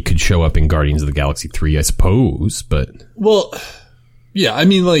 conceivably could show up in Guardians of the Galaxy 3, I suppose, but. Well, yeah, I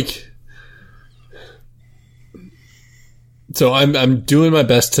mean, like. So I'm doing my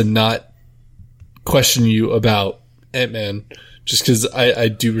best to not question you about Ant-Man, just because I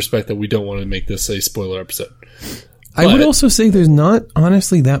do respect that we don't want to make this a spoiler episode. I would also say there's not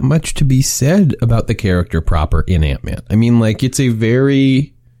honestly that much to be said about the character proper in Ant-Man. I mean, like, it's a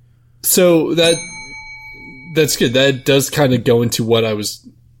very... So that's good. That does kind of go into what I was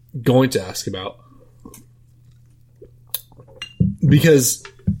going to ask about. Because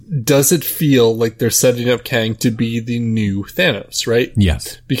does it feel like they're setting up Kang to be the new Thanos, right?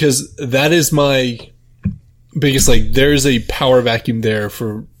 Yes. Because that is my biggest, like, there's a power vacuum there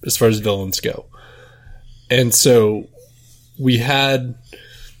for as far as villains go. And so we had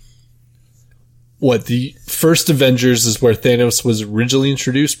the first Avengers is where Thanos was originally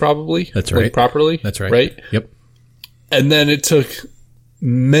introduced, probably. That's right. Like, properly. That's right. Right? Yep. And then it took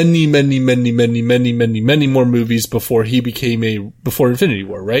many more movies before he became before Infinity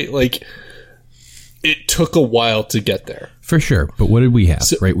War, right? Like, it took a while to get there. For sure. But what did we have,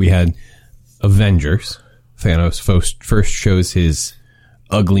 right? We had Avengers. Thanos first shows his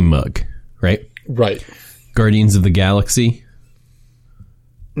ugly mug, right? Right. Guardians of the Galaxy.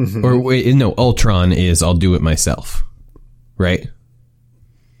 Mm-hmm. Or wait, no, Ultron is I'll do it myself, right?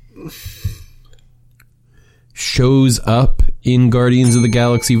 Shows up in Guardians of the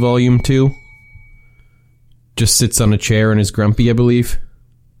Galaxy Volume 2. Just sits on a chair and is grumpy, I believe.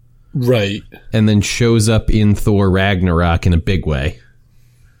 Right. And then shows up in Thor Ragnarok in a big way.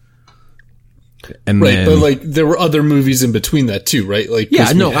 And right, then, but like there were other movies in between that too, right? Like,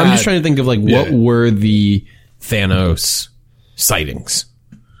 yeah, no, I'm just trying to think of like what were the Thanos sightings.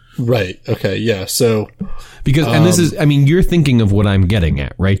 Right. Okay. Yeah. So because and this is, I mean, you're thinking of what I'm getting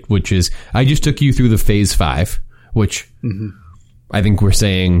at, right? Which is I just took you through the Phase 5, which I think we're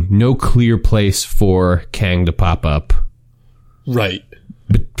saying no clear place for Kang to pop up. Right.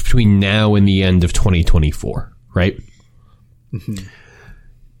 Between now and the end of 2024, right? Mm-hmm.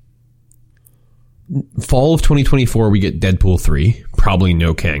 Fall of 2024, we get Deadpool 3. Probably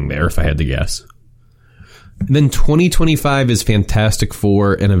no Kang there, if I had to guess. And then 2025 is Fantastic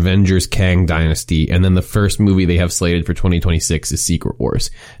Four and Avengers Kang Dynasty. And then the first movie they have slated for 2026 is Secret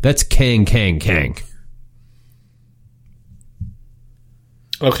Wars. That's Kang.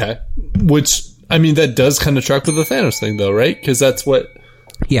 Okay. Which, I mean, that does kind of track with the Thanos thing, though, right? Because that's what...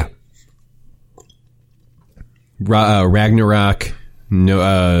 Yeah. Ragnarok,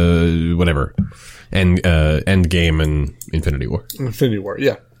 no, whatever. And Endgame and Infinity War. Infinity War,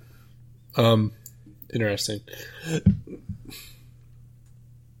 yeah. Interesting.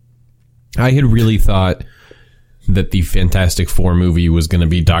 I had really thought that the Fantastic Four movie was going to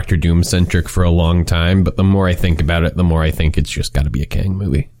be Doctor Doom centric for a long time, but the more I think about it, the more I think it's just got to be a Kang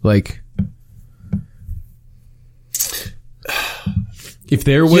movie. Like, if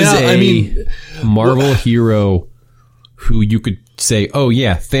there was Marvel hero who you could say, oh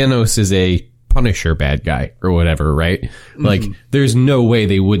yeah, Thanos is a Punisher bad guy or whatever, right? Mm-hmm. Like, there's no way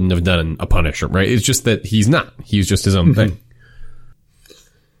they wouldn't have done a Punisher, right? It's just that he's not. He's just his own thing.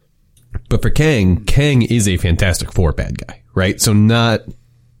 But for Kang is a Fantastic Four bad guy, right? So not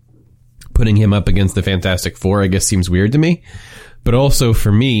putting him up against the Fantastic Four, I guess, seems weird to me. But also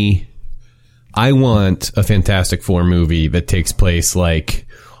for me, I want a Fantastic Four movie that takes place like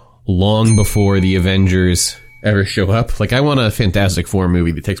long before the Avengers ever show up. Like, I want a Fantastic Four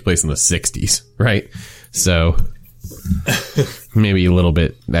movie that takes place in the 60s, right? So maybe a little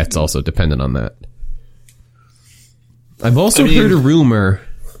bit that's also dependent on that. I've also heard a rumor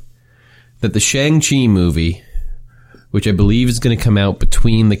that the Shang-Chi movie, which I believe is going to come out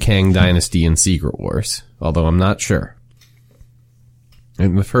between the Kang Dynasty and Secret Wars, although I'm not sure.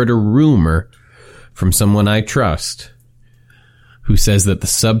 I've heard a rumor from someone I trust who says that the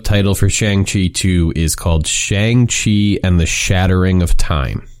subtitle for Shang-Chi 2 is called Shang-Chi and the Shattering of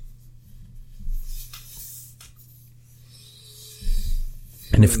Time.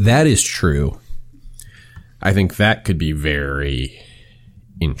 And if that is true, I think that could be very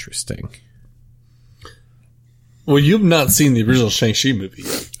interesting. Well, you've not seen the original Shang-Chi movie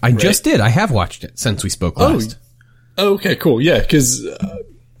yet, I just did. I have watched it since we spoke last. Oh, okay, cool. Yeah, because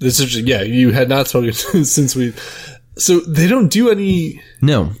you had not spoken since we... So they don't do any...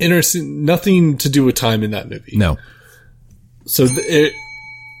 No. Nothing to do with time in that movie. No. So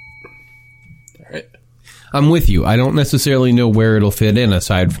I'm with you. I don't necessarily know where it'll fit in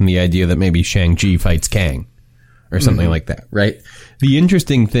aside from the idea that maybe Shang-Chi fights Kang or something like that, right? The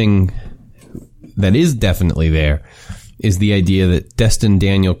interesting thing that is definitely there is the idea that Destin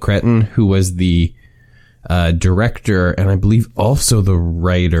Daniel Cretton, who was the director and I believe also the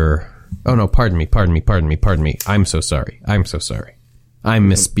writer. Oh no, pardon me. I'm so sorry. I'm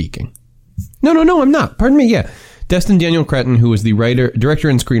misspeaking. No, I'm not. Pardon me. Yeah. Destin Daniel Cretton, who was the director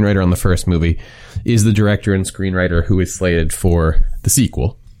and screenwriter on the first movie, is the director and screenwriter who is slated for the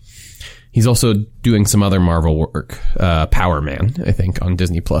sequel. He's also doing some other Marvel work, Power Man, I think, on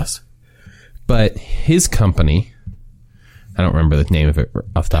Disney+. But his company, I don't remember the name of it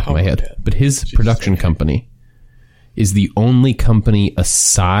off the top of my head, but his production company is the only company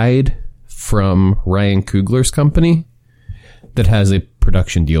aside from Ryan Coogler's company that has a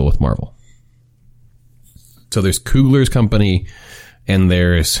production deal with Marvel. So there's Coogler's company and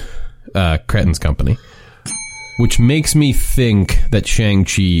there's Cretton's company, which makes me think that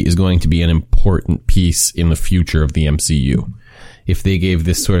Shang-Chi is going to be an important piece in the future of the MCU. If they gave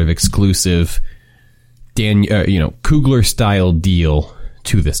this sort of exclusive Coogler-style deal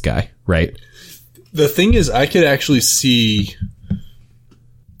to this guy, right? The thing is, I could actually see...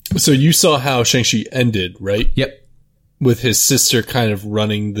 So you saw how Shang-Chi ended, right? Yep. With his sister kind of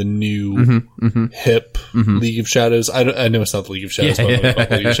running the new hip League of Shadows. I know it's not the League of Shadows,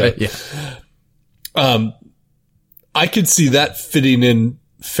 but League of Shadows. Yeah. I could see that fitting in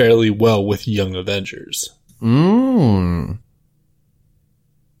fairly well with Young Avengers. Mm.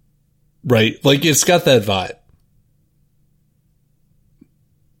 Right? Like, it's got that vibe.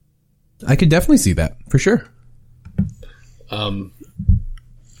 I could definitely see that, for sure.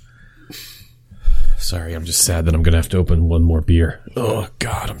 Sorry, I'm just sad that I'm going to have to open one more beer. Oh,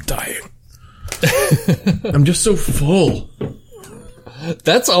 God, I'm dying. I'm just so full.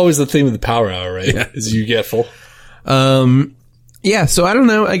 That's always the thing with the Power Hour, right? Yeah. Is you get full. Yeah, so I don't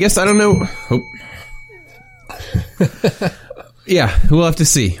know. I guess I don't know. Yeah, we'll have to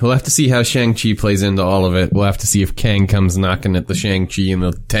see. We'll have to see how Shang-Chi plays into all of it. We'll have to see if Kang comes knocking at the Shang-Chi and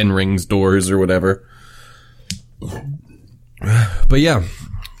the 10 Rings doors or whatever. But yeah,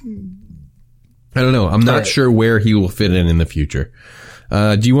 I don't know. I'm not sure where he will fit in the future.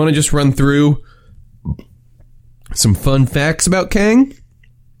 Do you want to just run through some fun facts about Kang?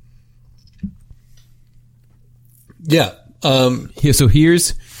 Yeah. So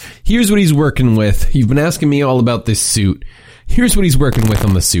here's what he's working with. You've been asking me all about this suit. Here's what he's working with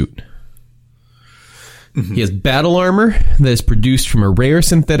on the suit. Mm-hmm. He has battle armor that is produced from a rare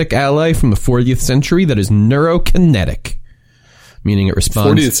synthetic ally from the 40th century that is neurokinetic, meaning it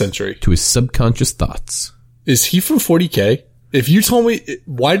responds 40th century to his subconscious thoughts. Is he from 40K? If you told me,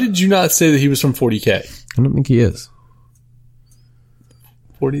 why did you not say that he was from 40K? I don't think he is.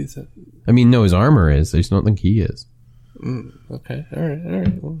 40th. I mean, no, his armor is. I just don't think he is. Okay. All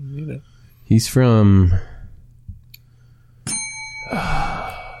right. Well, you know. He's from...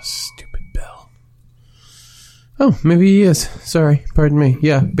 stupid bell. Oh, maybe he is. Sorry. Pardon me.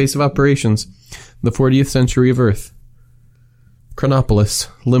 Yeah, base of operations. The 40th century of Earth. Chronopolis.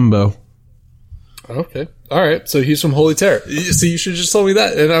 Limbo. Okay. All right. So he's from Holy Terror. See, you should just tell me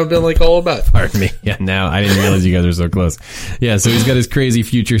that, and I've been like all about it. Pardon me. Yeah, now I didn't realize you guys were so close. Yeah, so he's got his crazy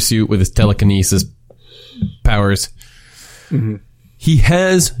future suit with his telekinesis powers. Mm-hmm. He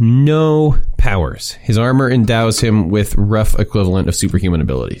has no powers. His armor endows him with rough equivalent of superhuman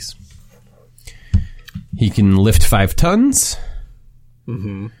abilities. He can lift 5 tons.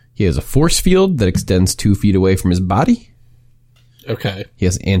 Mm-hmm. He has a force field that extends 2 feet away from his body. Okay. He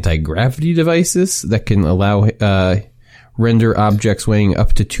has anti-gravity devices that can allow render objects weighing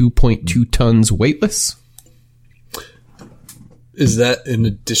up to 2.2 tons weightless. Is that in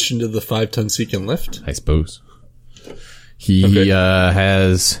addition to the 5 tons he can lift? I suppose. He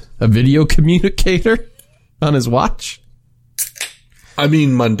has a video communicator on his watch. I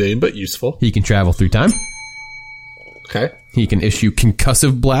mean, mundane but useful. He can travel through time. Okay. He can issue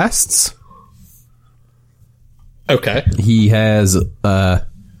concussive blasts. Okay. He has,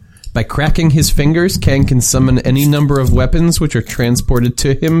 by cracking his fingers, Kang can summon any number of weapons which are transported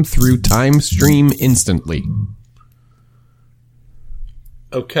to him through time stream instantly.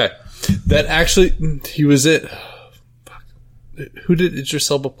 Okay. That actually, he was it. Who did Idris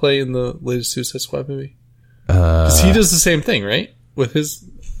Elba play in the latest Suicide Squad movie? Because he does the same thing, right? With his...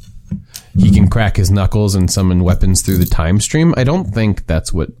 He can crack his knuckles and summon weapons through the time stream. I don't think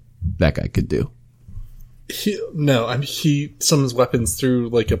that's what that guy could do. He summons weapons through,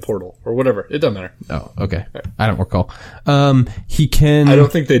 like, a portal or whatever. It doesn't matter. Oh, okay. Right. I don't recall. He can... I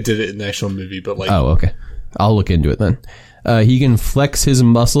don't think they did it in the actual movie, but like... Oh, okay. I'll look into it then. He can flex his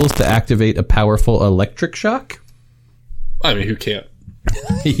muscles to activate a powerful electric shock. I mean, who can't?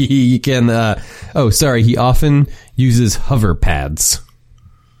 He can, he often uses hover pads,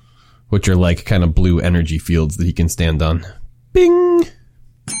 which are like kind of blue energy fields that he can stand on. Bing!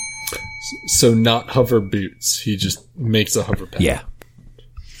 So not hover boots. He just makes a hover pad. Yeah.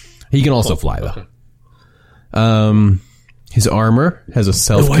 He can also fly, though. His armor has a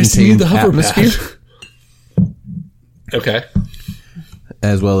self-contained atmosphere. Okay.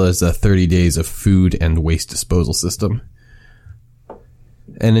 As well as 30 days of food and waste disposal system.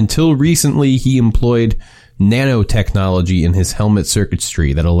 And until recently, he employed nanotechnology in his helmet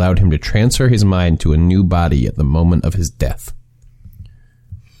circuitry that allowed him to transfer his mind to a new body at the moment of his death.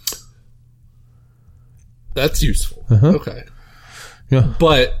 That's useful. Okay. Yeah.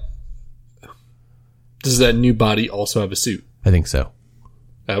 But does that new body also have a suit? I think so.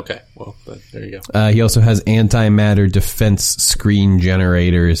 Okay. Well, there you go. He also has antimatter defense screen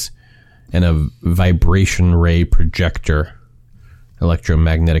generators and a vibration ray projector,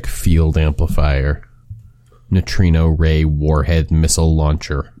 electromagnetic field amplifier, neutrino ray warhead missile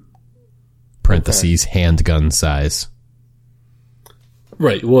launcher, parentheses, handgun size.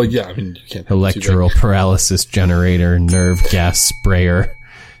 Right. Well, yeah, I mean, you can't have Electoral paralysis generator, nerve gas sprayer,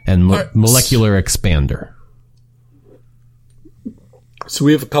 and molecular expander. So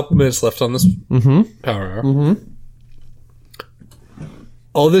we have a couple minutes left on this power hour. Mm-hmm.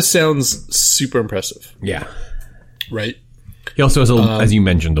 All this sounds super impressive. Yeah. Right? He also has, as you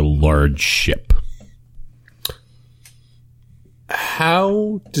mentioned, a large ship.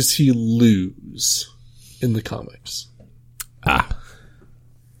 How does he lose in the comics?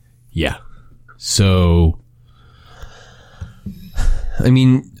 Yeah. So, I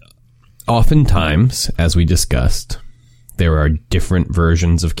mean, oftentimes, as we discussed, there are different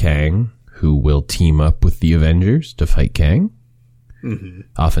versions of Kang who will team up with the Avengers to fight Kang. Mm-hmm.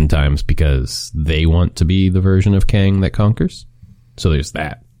 Oftentimes because they want to be the version of Kang that conquers. So there's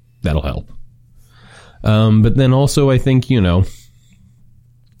that. That'll help. But then also I think,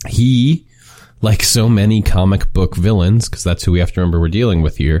 he, like so many comic book villains, because that's who we have to remember we're dealing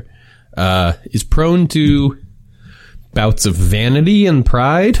with here, is prone to bouts of vanity and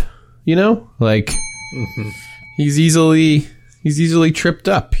pride, Mm-hmm. He's easily tripped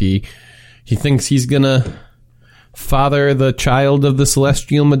up. He thinks he's gonna father the child of the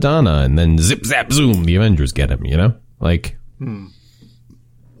Celestial Madonna, and then zip zap zoom, the Avengers get him.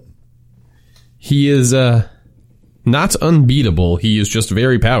 He is not unbeatable. He is just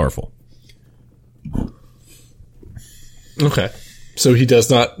very powerful. Okay, so he does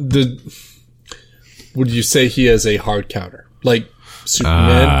not. Would you say he has a hard counter? Like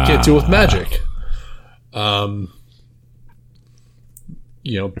Superman can't deal with magic.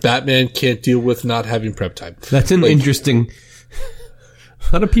 Batman can't deal with not having prep time. That's an interesting.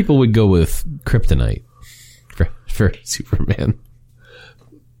 A lot of people would go with kryptonite for Superman.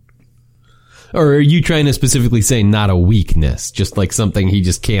 Or are you trying to specifically say not a weakness, just like something he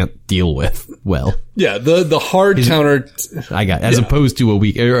just can't deal with well? Yeah, the hard counter. As opposed to a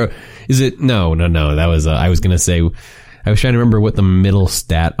weak. Or is it? No. That was. I was going to say. I was trying to remember what the middle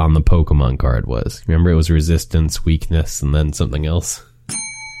stat on the Pokemon card was. Remember, it was resistance, weakness, and then something else.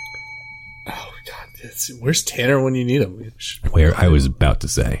 Oh God, where's Tanner when you need him? Where I was about to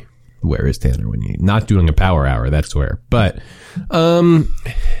say, where is Tanner when you need? Not doing a power hour. That's where. But no,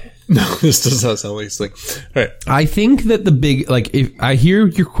 this does not sound like it's like. All right. I think that the big if I hear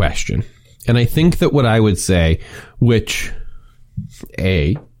your question, and I think that what I would say, which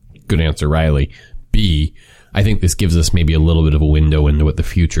A, good answer, Riley. B, I think this gives us maybe a little bit of a window into what the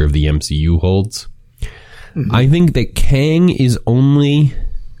future of the MCU holds. Mm-hmm. I think that Kang is only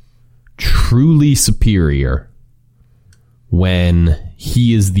truly superior when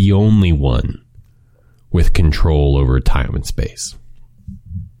he is the only one with control over time and space.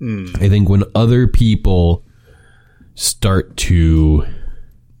 I think when other people start to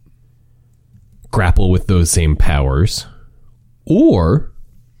grapple with those same powers, or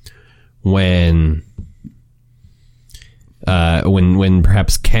when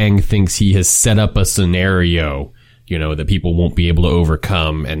perhaps Kang thinks he has set up a scenario, that people won't be able to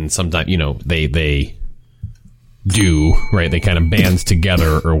overcome, and sometimes, they do, right? They kind of bands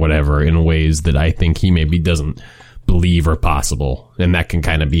together or whatever in ways that I think he maybe doesn't believe are possible, and that can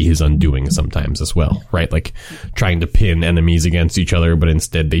kind of be his undoing sometimes as well, right? Like trying to pin enemies against each other, but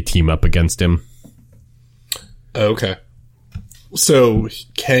instead they team up against him. Okay. So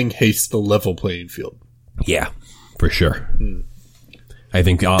Kang hates the level playing field. Yeah, for sure. I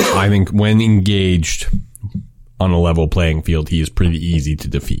think when engaged on a level playing field, he is pretty easy to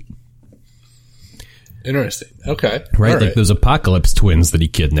defeat. Interesting. Okay. Right? All Like those Apocalypse twins that he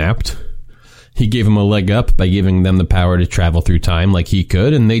kidnapped. He gave them a leg up by giving them the power to travel through time like he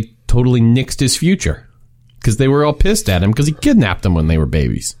could, and they totally nixed his future. Because they were all pissed at him because he kidnapped them when they were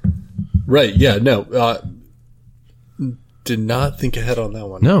babies. Right, yeah, no. Did not think ahead on that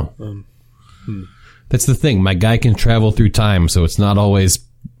one. No. That's the thing. My guy can travel through time, so it's not always,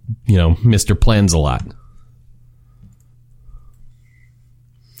 Mr. Plans a lot.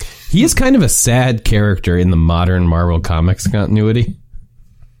 He is kind of a sad character in the modern Marvel Comics continuity.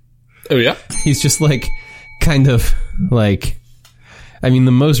 Oh, yeah? He's just the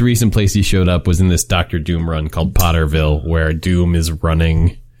most recent place he showed up was in this Doctor Doom run called Potterville, where Doom is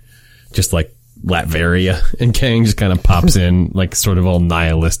running just like Latveria, and Kang just kind of pops in, like sort of all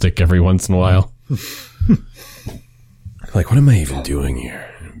nihilistic every once in a while. Like, what am I even doing here?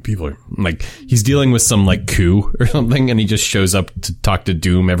 People are like, he's dealing with some like coup or something, and he just shows up to talk to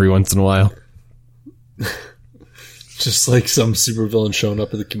Doom every once in a while. Just like some supervillain showing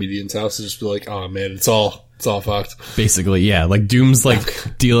up at the comedian's house and just be like, oh man, it's all fucked. Basically, yeah. Like Doom's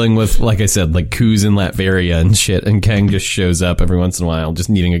like dealing with, like I said, like coups in Latveria and shit, and Kang just shows up every once in a while, just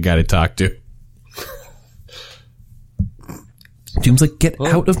needing a guy to talk to. Doom's like, get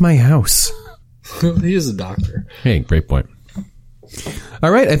out of my house. He is a doctor. Hey, great point. All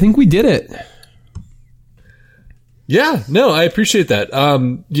right, I think we did it. Yeah, no, I appreciate that.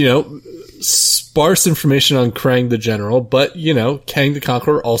 Sparse information on Krang the General, but, Kang the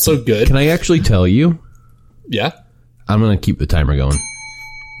Conqueror, also good. Can I actually tell you? Yeah? I'm going to keep the timer going.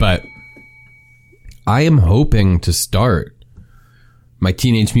 But I am hoping to start my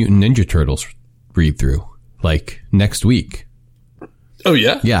Teenage Mutant Ninja Turtles read-through, like, next week. Oh,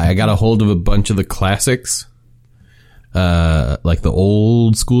 yeah? Yeah, I got a hold of a bunch of the classics, like the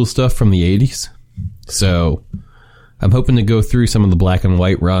old school stuff from the 80s. So I'm hoping to go through some of the black and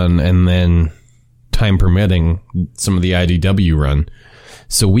white run, and then, time permitting, some of the IDW run.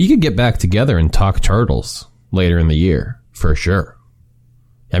 So we could get back together and talk Turtles later in the year, for sure.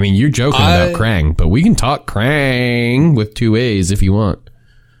 I mean, you're joking about Krang, but we can talk Krang with 2 A's if you want.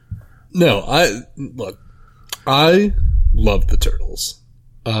 No, I love the Turtles.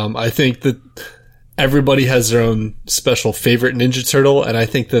 I think that everybody has their own special favorite Ninja Turtle, and I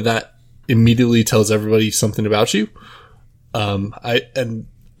think that immediately tells everybody something about you.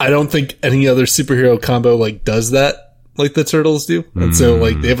 I don't think any other superhero combo like does that like the Turtles do, and so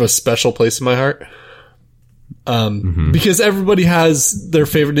like they have a special place in my heart. Because everybody has their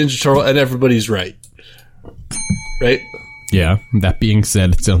favorite Ninja Turtle, and everybody's right. Yeah, that being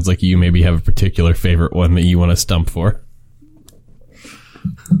said, it sounds like you maybe have a particular favorite one that you want to stump for.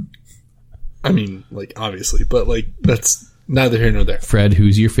 I mean, like, obviously, but, like, that's neither here nor there. Fred,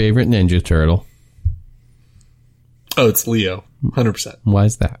 who's your favorite Ninja Turtle? Oh, it's Leo. 100%. Why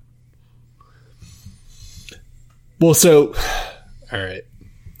is that? Well, so, alright.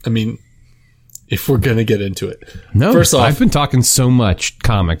 I mean, if we're gonna get into it. No, first off, I've been talking so much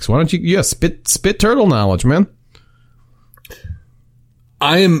comics. Why don't you, spit turtle knowledge, man.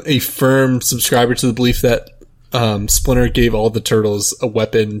 I am a firm subscriber to the belief that Splinter gave all the turtles a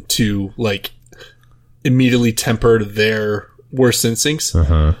weapon to, like, immediately temper their worst instincts.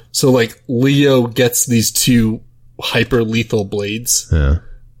 So, like, Leo gets these 2 hyper lethal blades,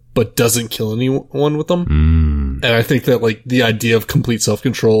 but doesn't kill anyone with them. And I think that, like, the idea of complete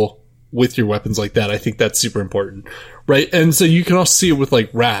self-control with your weapons like that, I think that's super important, right? And so you can also see it with,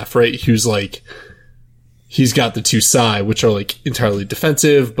 like, Raph, right? Who's, like, he's got the 2 Psi, which are, like, entirely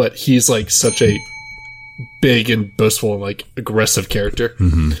defensive, but he's, like, such a big and boastful and, like, aggressive character.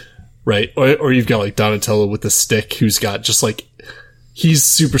 Right? Or you've got, like, Donatello with the stick, who's got just, like, he's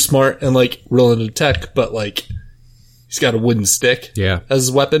super smart and, like, real into tech, but, like, he's got a wooden stick as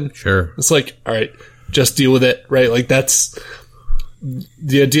his weapon. Sure. It's like, all right, just deal with it, right? Like, that's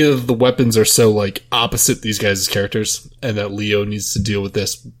the idea that the weapons are so, like, opposite these guys' characters, and that Leo needs to deal with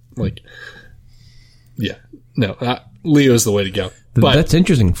this, like, yeah. No, Leo's the way to go. But that's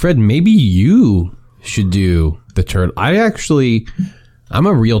interesting. Fred, maybe you should do the turtle. I'm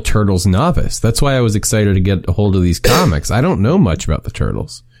a real Turtles novice. That's why I was excited to get a hold of these comics. I don't know much about the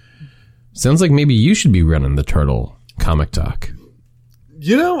Turtles. Sounds like maybe you should be running the Turtle comic talk.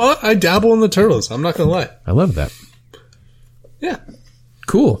 I dabble in the Turtles. I'm not gonna lie. I love that. Yeah.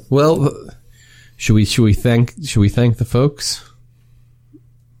 Cool. Well, should we thank the folks?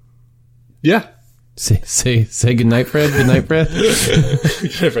 Yeah. Say good night, Fred. Good night, Fred.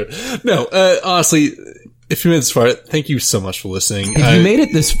 No, honestly, if you made this far, thank you so much for listening. If you made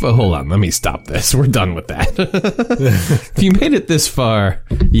it this far, hold on, let me stop this. We're done with that. If you made it this far,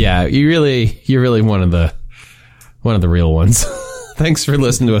 yeah, you're really one of the real ones. Thanks for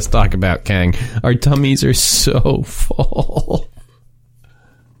listening to us talk about Kang. Our tummies are so full.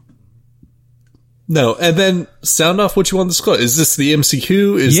 No, and then sound off what you want this call. Is this the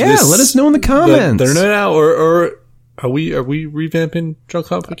MCQ? Let us know in the comments. They're not out, or are we revamping Drunk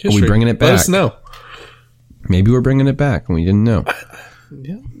Comic History? Are we bringing it back? Let us know. Maybe we're bringing it back and we didn't know.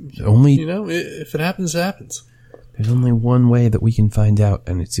 Yeah. Only, if it happens, it happens. There's only one way that we can find out,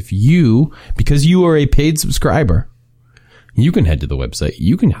 and it's if you, because you are a paid subscriber, you can head to the website,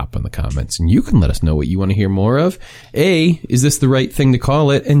 you can hop on the comments, and you can let us know what you want to hear more of. A, is this the right thing to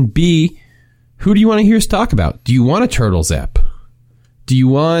call it? And B, who do you want to hear us talk about? Do you want a Turtles ep? Do you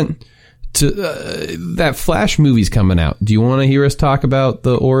want to that Flash movie's coming out? Do you want to hear us talk about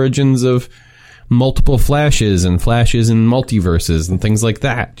the origins of multiple Flashes and Flashes in multiverses and things like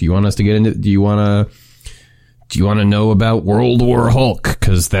that? Do you want us to get into? Do you want to know about World War Hulk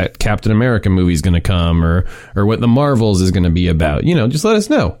because that Captain America movie's going to come, or what the Marvels is going to be about? Just let us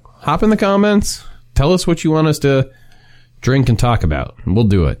know. Hop in the comments. Tell us what you want us to drink and talk about, and we'll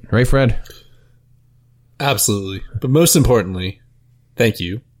do it. Right, Fred? Absolutely. But most importantly, thank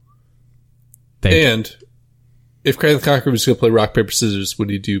you. And if Krang the Conqueror was going to play rock, paper, scissors, would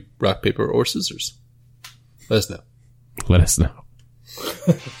he do rock, paper, or scissors? Let us know. Let us know.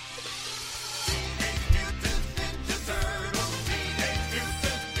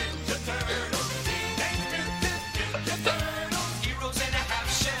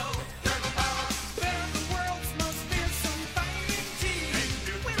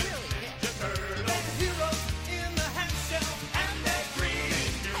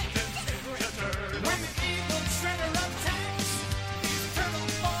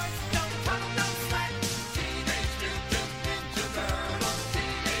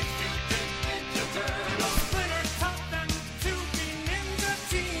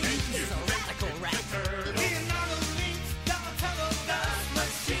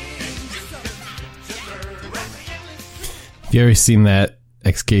 You ever seen that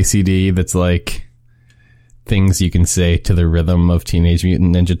XKCD that's like things you can say to the rhythm of Teenage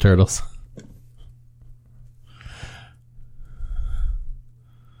Mutant Ninja Turtles?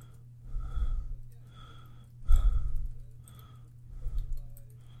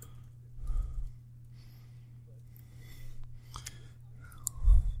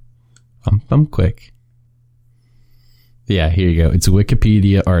 I'm quick. Yeah, here you go. It's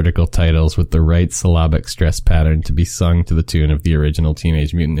Wikipedia article titles with the right syllabic stress pattern to be sung to the tune of the original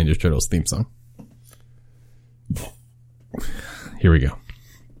Teenage Mutant Ninja Turtles theme song. Here we go.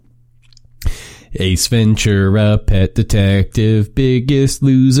 Ace Ventura, Pet Detective, Biggest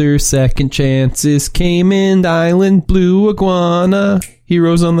Loser, Second Chances, Cayman Island, Blue Iguana,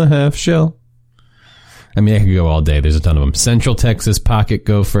 Heroes on the Half Shell. I mean, I could go all day. There's a ton of them. Central Texas Pocket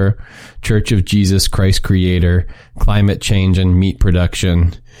Gopher, Church of Jesus Christ Creator, Climate Change and Meat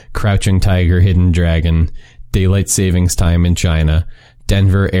Production, Crouching Tiger, Hidden Dragon, Daylight Savings Time in China,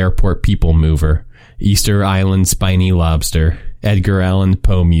 Denver Airport People Mover, Easter Island Spiny Lobster, Edgar Allan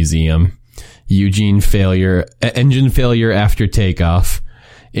Poe Museum, Engine Failure After Takeoff,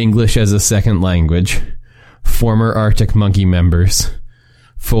 English as a Second Language, Former Arctic Monkey Members,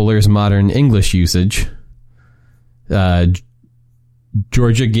 Fuller's Modern English Usage,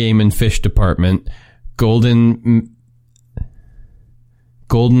 Georgia Game and Fish Department, Golden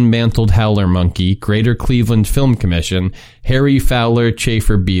Mantled Howler Monkey, Greater Cleveland Film Commission, Harry Fowler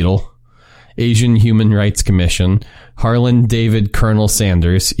Chafer Beetle, Asian Human Rights Commission, Harlan David Colonel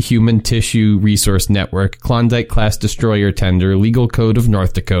Sanders, Human Tissue Resource Network, Klondike Class Destroyer Tender, Legal Code of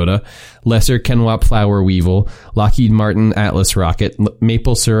North Dakota, Lesser Kenwap Flower Weevil, Lockheed Martin Atlas Rocket,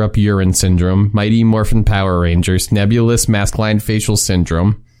 Maple Syrup Urine Syndrome, Mighty Morphin Power Rangers, Nebulous Masculine Facial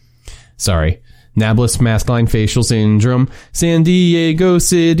Syndrome, Nablus Masculine Facial Syndrome, San Diego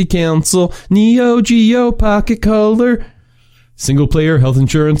City Council, Neo Geo Pocket Color, Single Player Health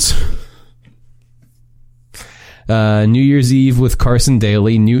Insurance, New Year's Eve with Carson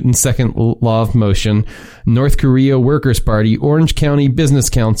Daly, Newton's Second Law of Motion, North Korea Workers' Party, Orange County Business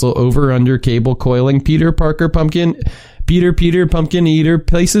Council, Over Under Cable Coiling, Peter Pumpkin Eater,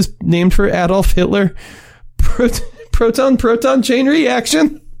 places named for Adolf Hitler, Proton Chain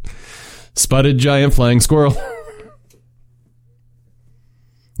Reaction, Spotted Giant Flying Squirrel.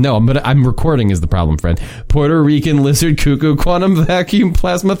 No, but I'm recording is the problem, Fred. Puerto Rican Lizard Cuckoo, Quantum Vacuum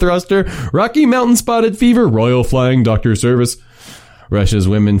Plasma Thruster, Rocky Mountain Spotted Fever, Royal Flying Doctor Service, Russia's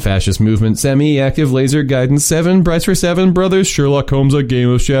Women Fascist Movement, Semi-Active Laser Guidance, 7 Brides for 7 Brothers, Sherlock Holmes, A Game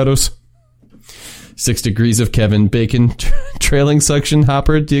of Shadows, 6 Degrees of Kevin Bacon, Trailing Suction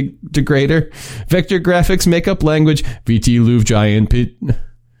Hopper Degrader, Vector Graphics Makeup Language, VT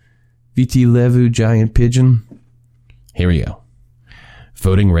Levu Giant Pigeon. Here we go.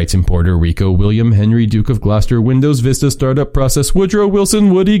 Voting rights in Puerto Rico, William Henry, Duke of Gloucester, Windows Vista startup process, Woodrow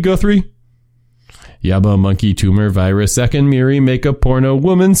Wilson, Woody Guthrie. Yaba, monkey, tumor, virus, second, Miri, makeup, porno,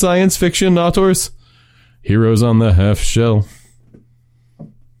 woman, science fiction, authors. Heroes on the half shell.